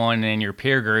have someone in your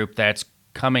peer group that's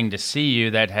coming to see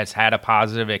you that has had a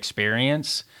positive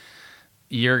experience.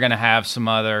 You're going to have some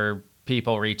other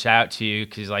people reach out to you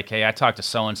because like, hey, I talked to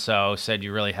so-and-so, said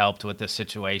you really helped with this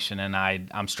situation, and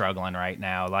I'm struggling right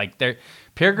now. Like,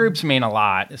 peer groups mean a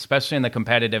lot, especially in the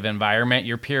competitive environment.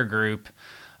 Your peer group,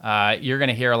 you're going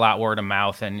to hear a lot word of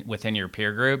mouth and within your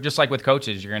peer group. Just like with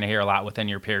coaches, you're going to hear a lot within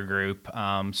your peer group.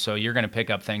 So you're going to pick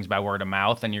up things by word of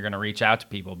mouth, and you're going to reach out to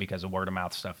people because of word of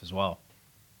mouth stuff as well.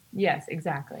 Yes,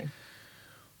 exactly.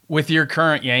 With your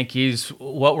current Yankees,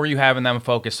 what were you having them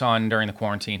focus on during the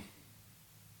quarantine?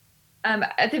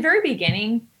 At the very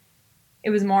beginning, it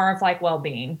was more of like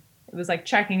well-being. It was like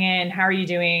checking in, how are you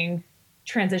doing,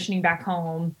 transitioning back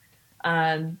home.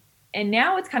 And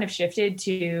now it's kind of shifted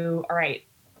to, all right,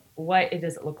 what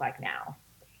does it look like now?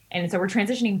 And so we're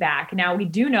transitioning back. Now we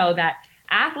do know that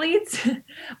athletes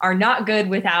are not good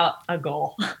without a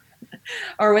goal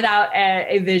or without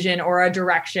a vision or a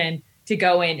direction to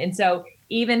go in. And so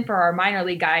even for our minor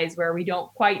league guys where we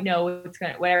don't quite know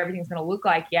what everything's going to look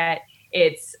like yet,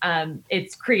 it's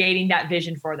creating that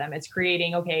vision for them. It's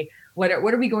creating, okay, what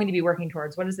are we going to be working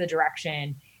towards? What is the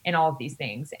direction and all of these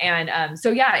things? And so,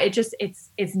 yeah,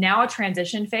 it's now a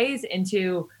transition phase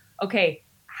into, okay,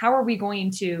 how are we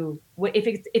going to, if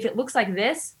it looks like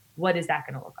this, what is that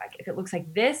going to look like? If it looks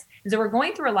like this. And so we're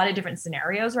going through a lot of different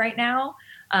scenarios right now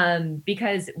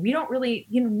because we don't really,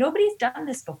 nobody's done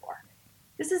this before.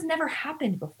 This has never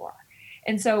happened before.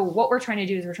 And so what we're trying to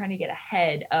do is we're trying to get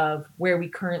ahead of where we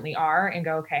currently are and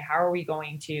go, okay, how are we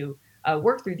going to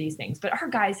work through these things? But our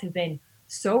guys have been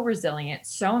so resilient,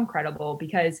 so incredible,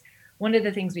 because one of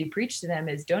the things we preach to them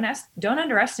is don't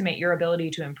underestimate your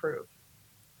ability to improve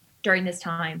during this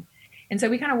time. And so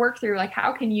we kind of work through, like,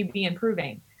 how can you be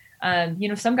improving?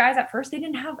 Some guys at first, they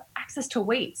didn't have access to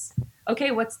weights. Okay,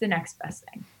 what's the next best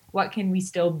thing? What can we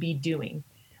still be doing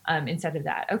instead of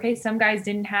that? Okay, some guys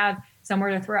didn't have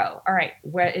somewhere to throw. All right,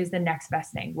 what is the next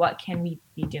best thing? What can we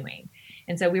be doing?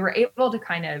 And so we were able to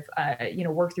kind of,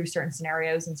 work through certain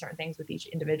scenarios and certain things with each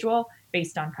individual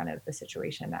based on kind of the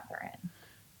situation that they're in.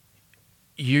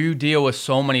 You deal with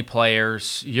so many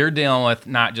players. You're dealing with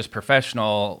not just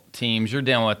professional teams. You're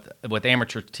dealing with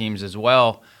amateur teams as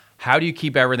well. How do you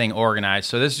keep everything organized?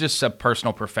 So this is just a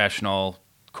personal, professional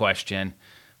question.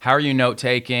 How are you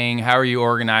note-taking? How are you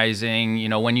organizing?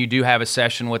 When you do have a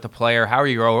session with a player, how are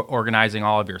you organizing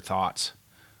all of your thoughts?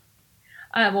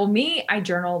 I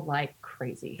journal like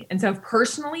crazy. And so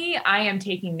personally, I am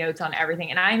taking notes on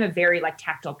everything. And I'm a very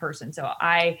tactile person. So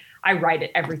I write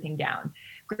everything down.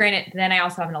 Granted, then I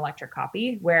also have an electric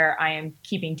copy where I am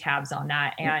keeping tabs on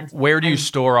that. And where do you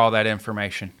store all that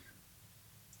information?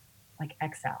 Like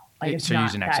Excel. So you're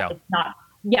using Excel. It's not.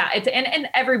 Yeah, and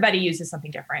everybody uses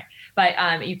something different, but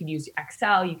you can use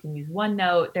Excel, you can use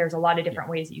OneNote. There's a lot of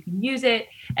different ways that you can use it,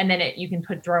 and then you can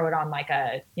throw it on like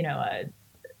a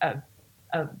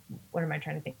what am I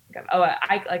trying to think of?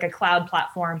 Like a cloud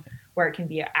platform where it can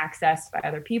be accessed by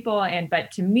other people. But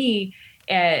to me,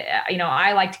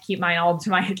 I like to keep mine all to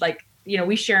my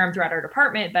we share them throughout our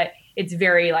department, but it's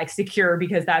very secure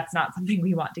because that's not something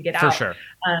we want to get out. For sure.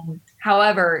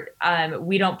 However,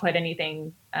 we don't put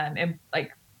anything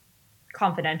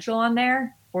confidential on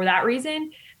there for that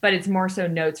reason, but it's more so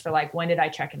notes for like, when did I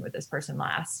check in with this person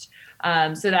last?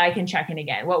 So that I can check in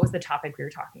again. What was the topic we were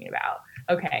talking about?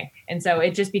 Okay. And so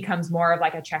it just becomes more of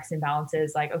like a checks and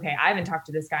balances. Like, okay, I haven't talked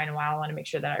to this guy in a while. I want to make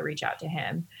sure that I reach out to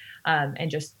him and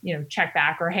just, check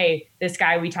back, or, hey, this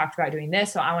guy, we talked about doing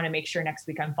this, so I want to make sure next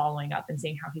week I'm following up and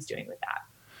seeing how he's doing with that.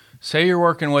 Say you're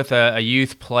working with a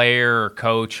youth player or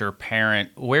coach or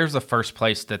parent. Where's the first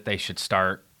place that they should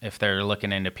start if they're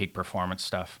looking into peak performance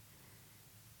stuff?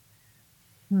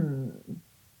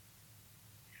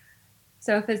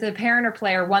 So if it's a parent or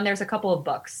player, one, there's a couple of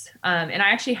books. And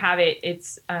I actually have it.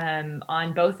 It's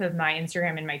on both of my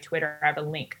Instagram and my Twitter. I have a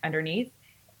link underneath.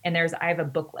 And I have a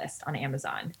book list on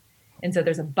Amazon. And so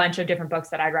there's a bunch of different books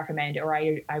that I'd recommend or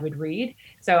I would read.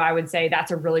 So I would say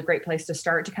that's a really great place to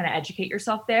start to kind of educate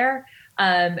yourself there.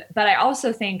 But I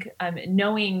also think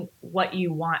knowing what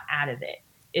you want out of it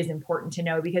is important to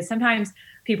know, because sometimes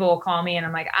people will call me and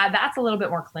I'm like, that's a little bit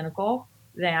more clinical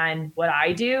than what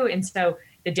I do. And so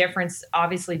the difference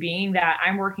obviously being that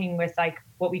I'm working with like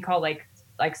what we call like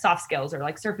soft skills or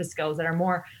like surface skills that are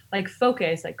more like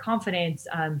focus, like confidence,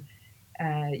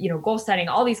 goal setting,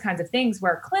 all these kinds of things,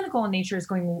 where clinical in nature is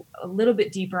going a little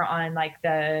bit deeper on like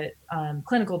the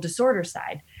clinical disorder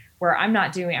side, where I'm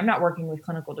not working with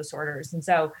clinical disorders. And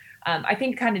so I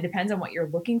think it kind of depends on what you're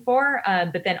looking for,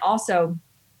 but then also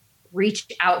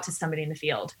reach out to somebody in the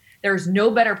field. There's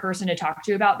no better person to talk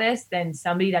to about this than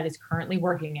somebody that is currently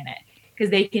working in it, because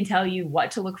they can tell you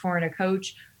what to look for in a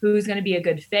coach, who's going to be a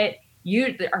good fit.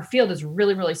 Our field is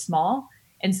really, really small.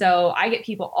 And so I get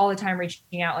people all the time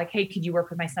reaching out like, hey, could you work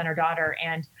with my son or daughter?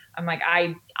 And I'm like,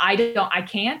 I'm not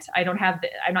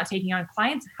taking on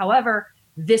clients. However,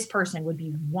 this person would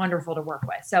be wonderful to work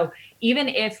with. So even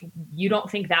if you don't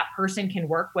think that person can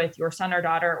work with your son or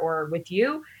daughter or with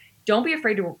you, don't be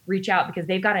afraid to reach out, because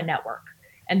they've got a network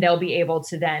and they'll be able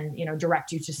to then,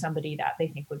 direct you to somebody that they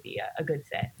think would be a good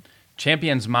fit.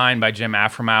 Champion's Mind by Jim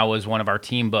Afremow was one of our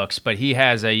team books, but he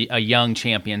has a young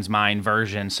Champion's Mind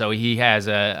version. So he has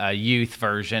a youth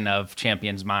version of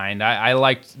Champion's Mind. I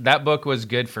liked that book. Was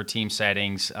good for team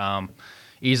settings,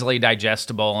 easily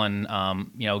digestible. And,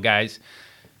 guys,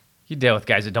 you deal with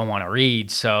guys that don't want to read.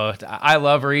 So I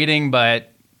love reading, but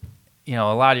a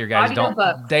lot of your guys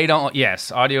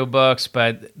yes, audiobooks,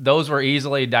 but those were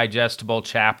easily digestible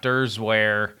chapters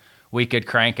where we could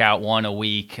crank out one a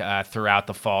week throughout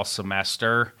the fall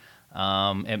semester.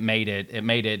 It made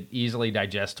it easily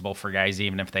digestible for guys,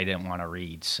 even if they didn't want to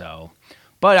read. So,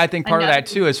 but I think part of that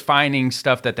too is finding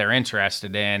stuff that they're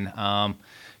interested in.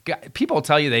 People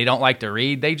tell you they don't like to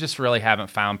read; they just really haven't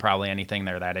found probably anything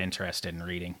they're that interested in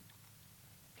reading.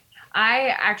 I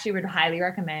actually would highly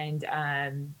recommend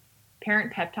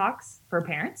Parent Pep Talks for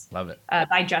Parents. Love it.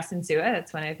 By Justin Sua.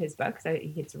 That's one of his books.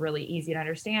 It's really easy to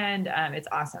understand. It's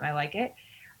awesome. I like it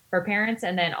for parents.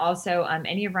 And then also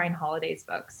any of Ryan Holiday's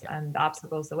books, The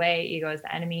Obstacle's the Way, Ego is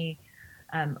the Enemy.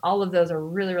 All of those are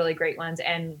really, really great ones.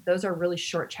 And those are really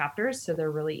short chapters, so they're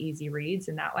really easy reads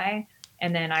in that way.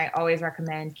 And then I always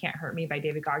recommend Can't Hurt Me by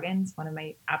David Goggins, one of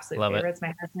my absolute favorites.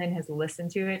 My husband has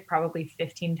listened to it probably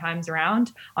 15 times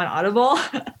around on Audible.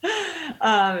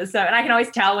 And I can always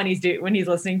tell when he's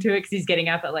listening to it, because he's getting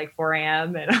up at like 4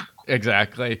 a.m. and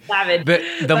exactly. Savage.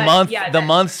 The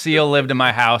month Seal lived in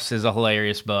my house is a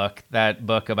hilarious book. That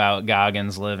book about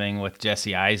Goggins living with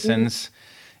Jesse Eisens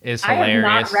is hilarious. I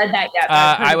have not read that yet.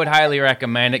 I would highly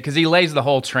recommend it, because he lays the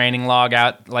whole training log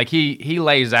out. Like he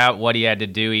lays out what he had to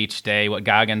do each day, what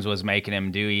Goggins was making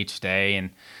him do each day, and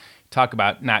talk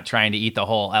about not trying to eat the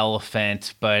whole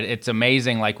elephant. But it's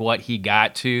amazing, like what he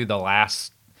got to the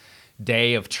last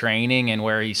day of training and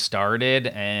where he started.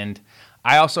 And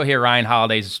I also hear Ryan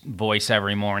Holiday's voice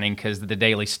every morning, because the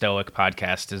Daily Stoic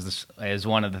podcast is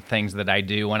one of the things that I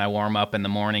do when I warm up in the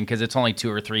morning, because it's only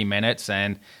 2 or 3 minutes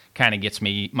and kind of gets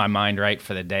my mind right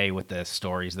for the day with the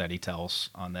stories that he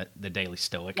tells on the Daily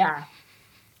Stoic. Yeah,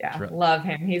 love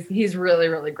him. He's really,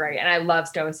 really great, and I love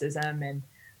Stoicism and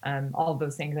all of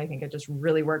those things. I think it just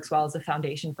really works well as a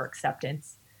foundation for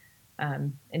acceptance,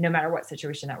 and no matter what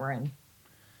situation that we're in.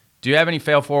 Do you have any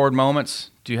fail forward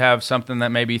moments? Do you have something that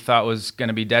maybe you thought was going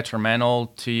to be detrimental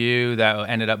to you that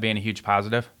ended up being a huge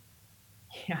positive?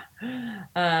 Yeah,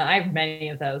 I have many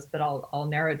of those, but I'll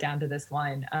narrow it down to this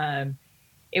one.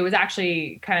 It was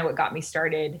actually kind of what got me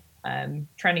started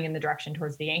trending in the direction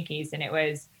towards the Yankees. And it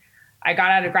was, I got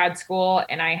out of grad school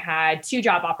and I had 2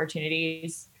 job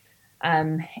opportunities.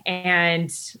 And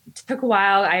it took a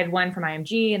while. I had one from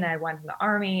IMG and then I had one from the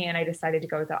Army, and I decided to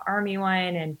go with the Army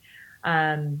one.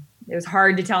 And it was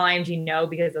hard to tell IMG no,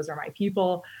 because those are my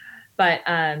people. But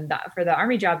for the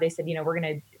Army job, they said,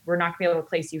 we're not gonna be able to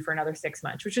place you for another 6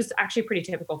 months, which is actually pretty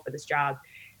typical for this job.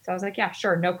 So I was like, yeah,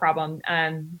 sure, no problem.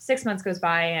 6 months goes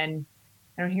by and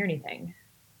I don't hear anything.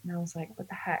 And I was like, what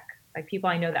the heck? Like people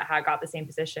I know that had got the same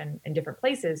position in different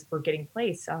places were getting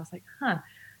placed. So I was like, huh.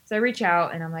 So I reach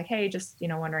out and I'm like, hey, just,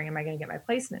 wondering, am I going to get my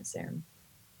placement soon?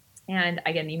 And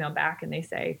I get an email back and they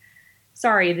say,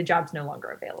 sorry, the job's no longer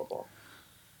available.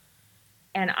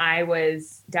 And I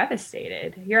was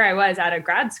devastated. Here I was out of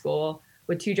grad school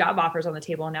with 2 job offers on the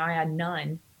table. And now I had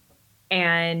none.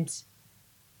 And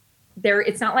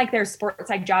it's not like there's sports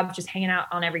psych jobs just hanging out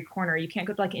on every corner. You can't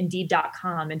go to like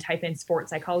indeed.com and type in sports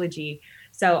psychology.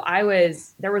 So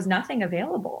there was nothing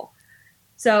available.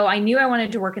 So I knew I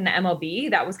wanted to work in the MLB.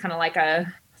 That was kind of like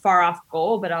a far off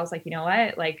goal, but I was like, you know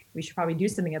what, like we should probably do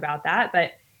something about that.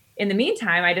 But in the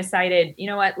meantime, I decided, you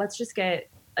know what, let's just get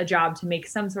a job to make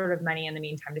some sort of money in the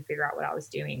meantime to figure out what I was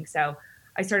doing. So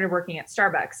I started working at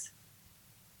Starbucks.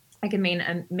 I could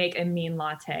make a mean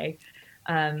latte.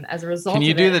 As a result, can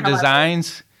you do the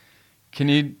designs? Can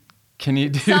you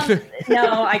do?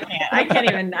 No, I can't. I can't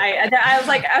even. I was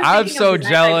like, I'm so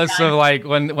jealous of like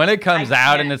when it comes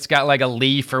out and it's got like a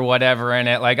leaf or whatever in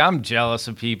it. Like I'm jealous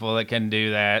of people that can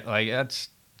do that. Like that's.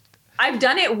 I've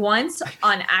done it once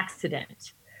on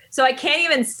accident, so I can't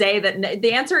even say that.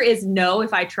 The answer is no.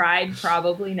 If I tried,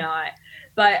 probably not.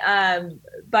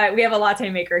 But we have a latte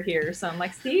maker here, so I'm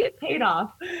like, see, it paid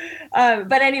off.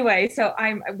 But anyway, so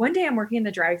one day I'm working in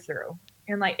the drive-thru,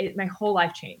 and like my whole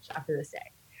life changed after this day.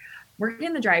 Working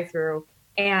in the drive-thru,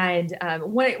 and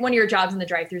one of your jobs in the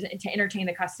drive-thru is to entertain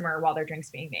the customer while their drink's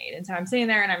being made. And so I'm sitting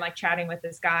there and I'm like chatting with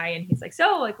this guy, and he's like,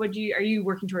 so like, are you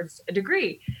working towards a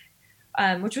degree?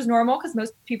 Which was normal because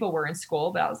most people were in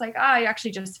school, but I was like, I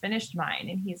actually just finished mine.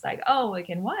 And he's like, oh, like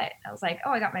in what? I was like,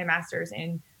 oh, I got my master's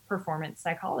in performance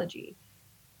psychology.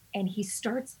 And he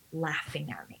starts laughing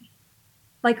at me,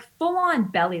 like full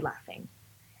on belly laughing.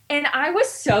 And I was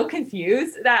so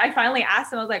confused that I finally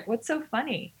asked him, I was like, what's so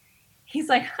funny? He's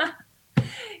like,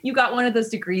 you got one of those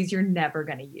degrees you're never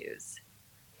going to use.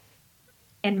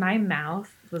 And my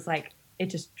mouth was like, it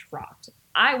just dropped.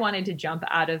 I wanted to jump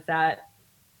out of that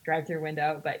drive-through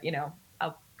window, but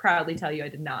I'll proudly tell you I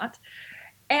did not.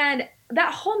 And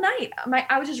that whole night,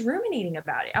 I was just ruminating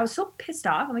about it. I was so pissed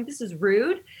off. I'm like, this is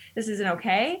rude. This isn't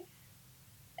okay.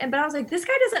 But I was like, this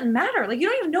guy doesn't matter. Like, you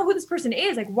don't even know who this person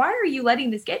is. Like, why are you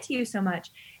letting this get to you so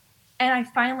much? And I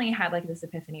finally had like this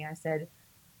epiphany. I said,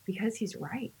 because he's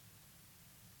right.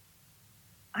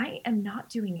 I am not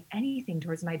doing anything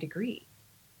towards my degree.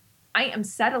 I am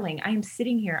settling. I am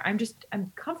sitting here.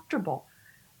 I'm comfortable.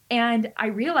 And I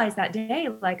realized that day,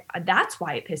 like, that's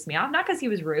why it pissed me off. Not because he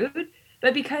was rude,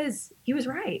 but because he was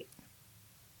right.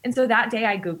 And so that day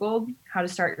I Googled how to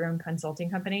start your own consulting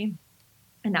company.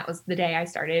 And that was the day I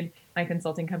started my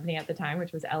consulting company at the time,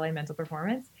 which was LA Mental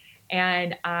Performance.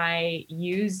 And I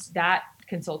used that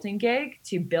consulting gig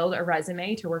to build a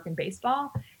resume to work in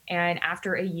baseball. And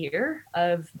after a year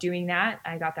of doing that,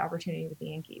 I got the opportunity with the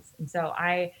Yankees. And so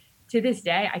to this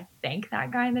day, I thank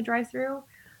that guy in the drive-thru.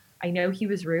 I know he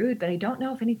was rude, but I don't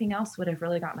know if anything else would have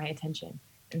really got my attention.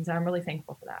 And so I'm really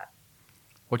thankful for that.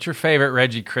 What's your favorite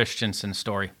Reggie Christensen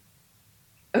story?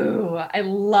 Oh, I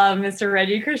love Mr.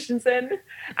 Reggie Christensen.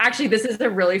 Actually, this is a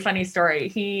really funny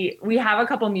story. We have a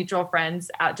couple mutual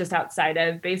friends just outside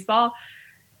of baseball.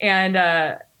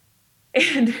 And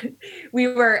we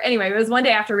were, anyway, it was one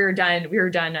day after we were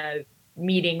done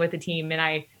meeting with the team. And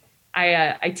I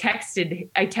was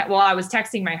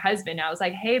texting my husband. I was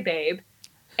like, hey, babe.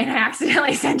 And I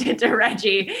accidentally sent it to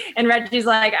Reggie. And Reggie's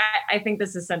like, I think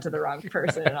this is sent to the wrong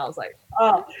person. And I was like,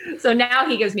 oh. So now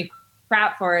he gives me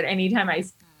crap for it anytime I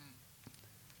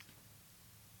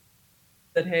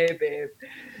said, hey, babe.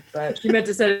 But she meant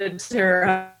to send it to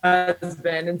her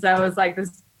husband. And so it was like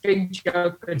this big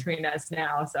joke between us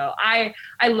now. So I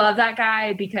love that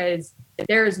guy because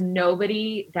there's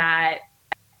nobody that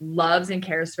loves and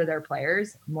cares for their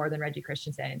players more than Reggie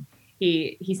Christensen.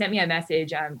 He sent me a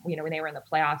message, when they were in the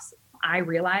playoffs. I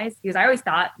realized, because I always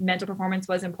thought mental performance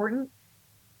was important,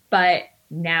 but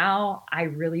now I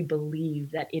really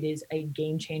believe that it is a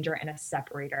game changer and a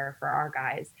separator for our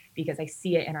guys because I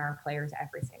see it in our players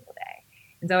every single day.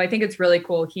 And so I think it's really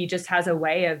cool. He just has a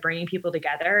way of bringing people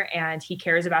together and he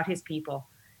cares about his people.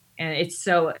 And it's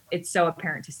so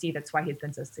apparent to see. That's why he's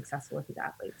been so successful with his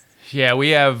athletes. Yeah, we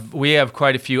have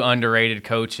quite a few underrated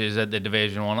coaches at the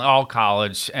Division I, all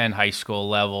college and high school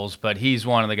levels. But he's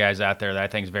one of the guys out there that I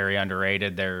think is very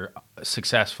underrated. They're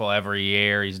successful every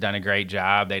year. He's done a great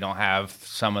job. They don't have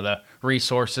some of the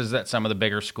resources that some of the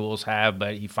bigger schools have,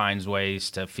 but he finds ways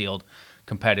to field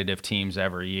competitive teams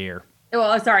every year.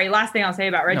 Well, sorry. Last thing I'll say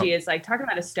about Reggie is like talking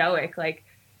about a stoic. Like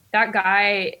that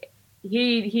guy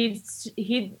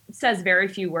he says very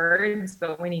few words,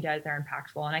 but when he does, they're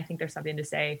impactful. And I think there's something to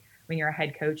say when you're a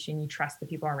head coach and you trust the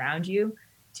people around you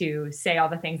to say all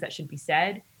the things that should be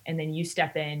said, and then you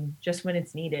step in just when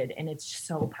it's needed, and it's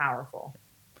so powerful.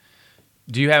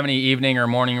 Do you have any evening or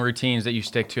morning routines that you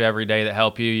stick to every day that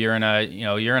help you? You're in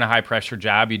a high pressure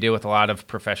job. You deal with a lot of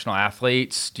professional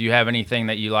athletes. Do you have anything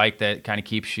that you like that kind of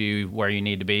keeps you where you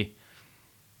need to be?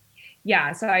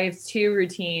 Yeah, so I have 2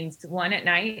 routines, one at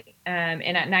night.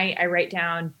 And at night, I write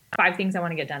down 5 things I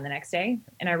want to get done the next day,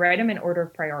 and I write them in order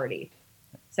of priority.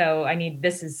 So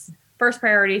this is first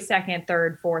priority, second,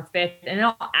 third, fourth, fifth, and then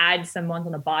I'll add some ones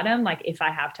on the bottom. Like if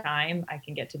I have time, I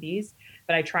can get to these,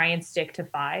 but I try and stick to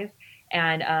 5.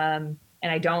 And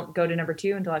I don't go to number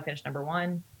 2 until I finish number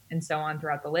 1, and so on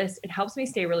throughout the list. It helps me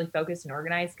stay really focused and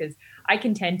organized because I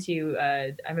can tend to,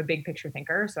 I'm a big picture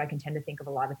thinker, so I can tend to think of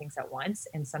a lot of things at once.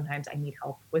 And sometimes I need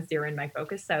help with zeroing my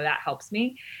focus. So that helps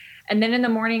me. And then in the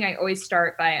morning, I always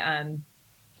start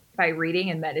by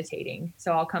reading and meditating.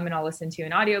 So I'll come and I'll listen to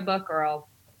an audiobook, or I'll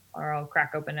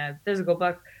crack open a physical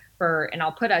book and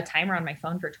I'll put a timer on my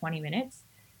phone for 20 minutes.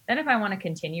 Then if I want to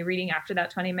continue reading after that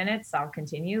 20 minutes, I'll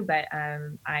continue. But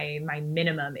my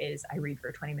minimum is I read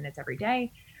for 20 minutes every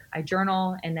day. I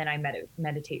journal, and then I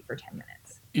meditate for 10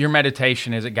 minutes. Your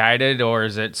meditation, is it guided or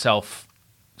is it self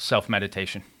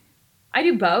meditation? I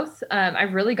do both.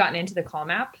 I've really gotten into the Calm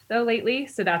app though lately.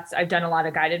 So I've done a lot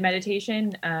of guided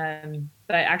meditation.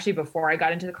 But actually before I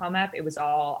got into the Calm app, it was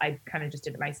I kind of just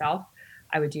did it myself.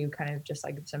 I would do kind of just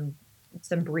like some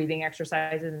breathing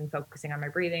exercises and focusing on my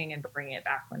breathing and bringing it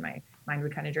back when my mind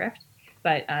would kind of drift.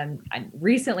 But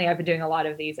recently I've been doing a lot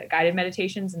of these guided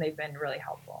meditations, and they've been really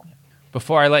helpful.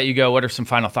 Before I let you go, what are some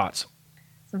final thoughts?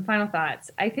 Some final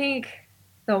thoughts. I think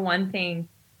the one thing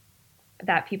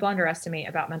that people underestimate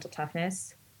about mental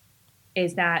toughness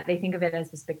is that they think of it as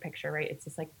this big picture, right? It's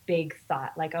this like big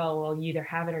thought, like, oh, well, you either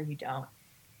have it or you don't.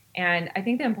 And I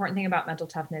think the important thing about mental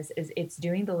toughness is it's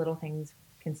doing the little things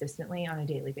consistently on a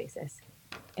daily basis.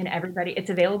 And it's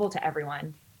available to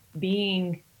everyone.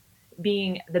 Being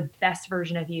the best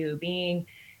version of you, being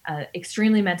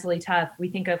extremely mentally tough. We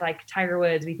think of like Tiger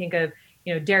Woods, we think of,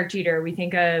 Derek Jeter, we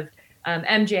think of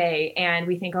MJ, and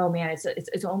we think, oh man,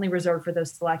 it's only reserved for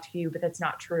those select few, but that's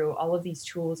not true. All of these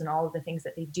tools and all of the things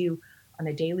that they do on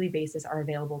a daily basis are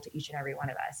available to each and every one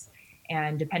of us.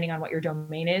 And depending on what your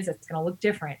domain is, it's going to look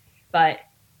different, but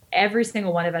every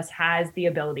single one of us has the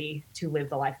ability to live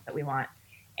the life that we want.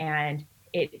 And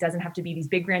it doesn't have to be these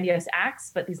big grandiose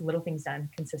acts, but these little things done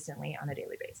consistently on a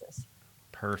daily basis.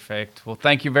 Perfect. Well,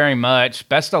 thank you very much.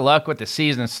 Best of luck with the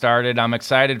season started. I'm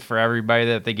excited for everybody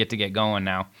that they get to get going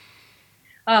now.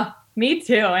 Oh, me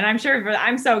too. And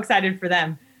I'm so excited for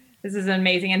them. This is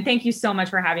amazing. And thank you so much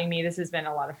for having me. This has been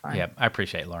a lot of fun. Yep, I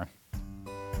appreciate it, Lauren.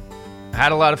 I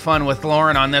had a lot of fun with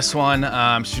Lauren on this one.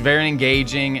 She's very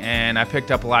engaging, and I picked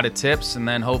up a lot of tips, and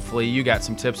then hopefully you got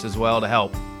some tips as well to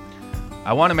help.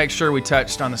 I want to make sure we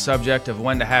touched on the subject of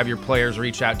when to have your players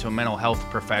reach out to a mental health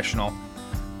professional.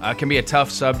 It can be a tough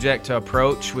subject to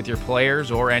approach with your players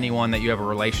or anyone that you have a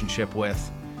relationship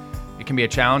with. It can be a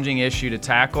challenging issue to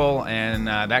tackle, and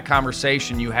that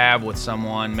conversation you have with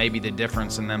someone may be the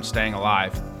difference in them staying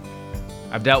alive.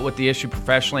 I've dealt with the issue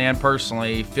professionally and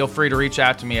personally. Feel free to reach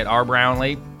out to me at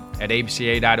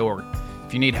rbrownlee@abca.org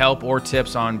if you need help or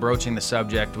tips on broaching the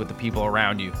subject with the people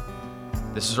around you.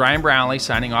 This is Ryan Brownlee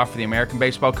signing off for the American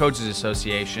Baseball Coaches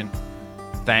Association.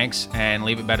 Thanks, and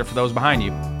leave it better for those behind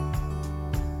you.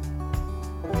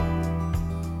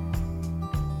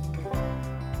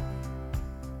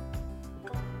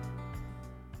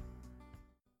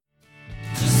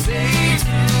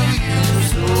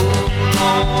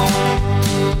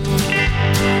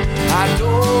 I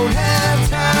don't have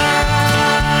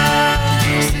time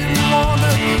to sit and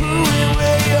wonder who and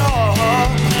where you are.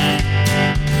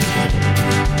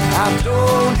 I don't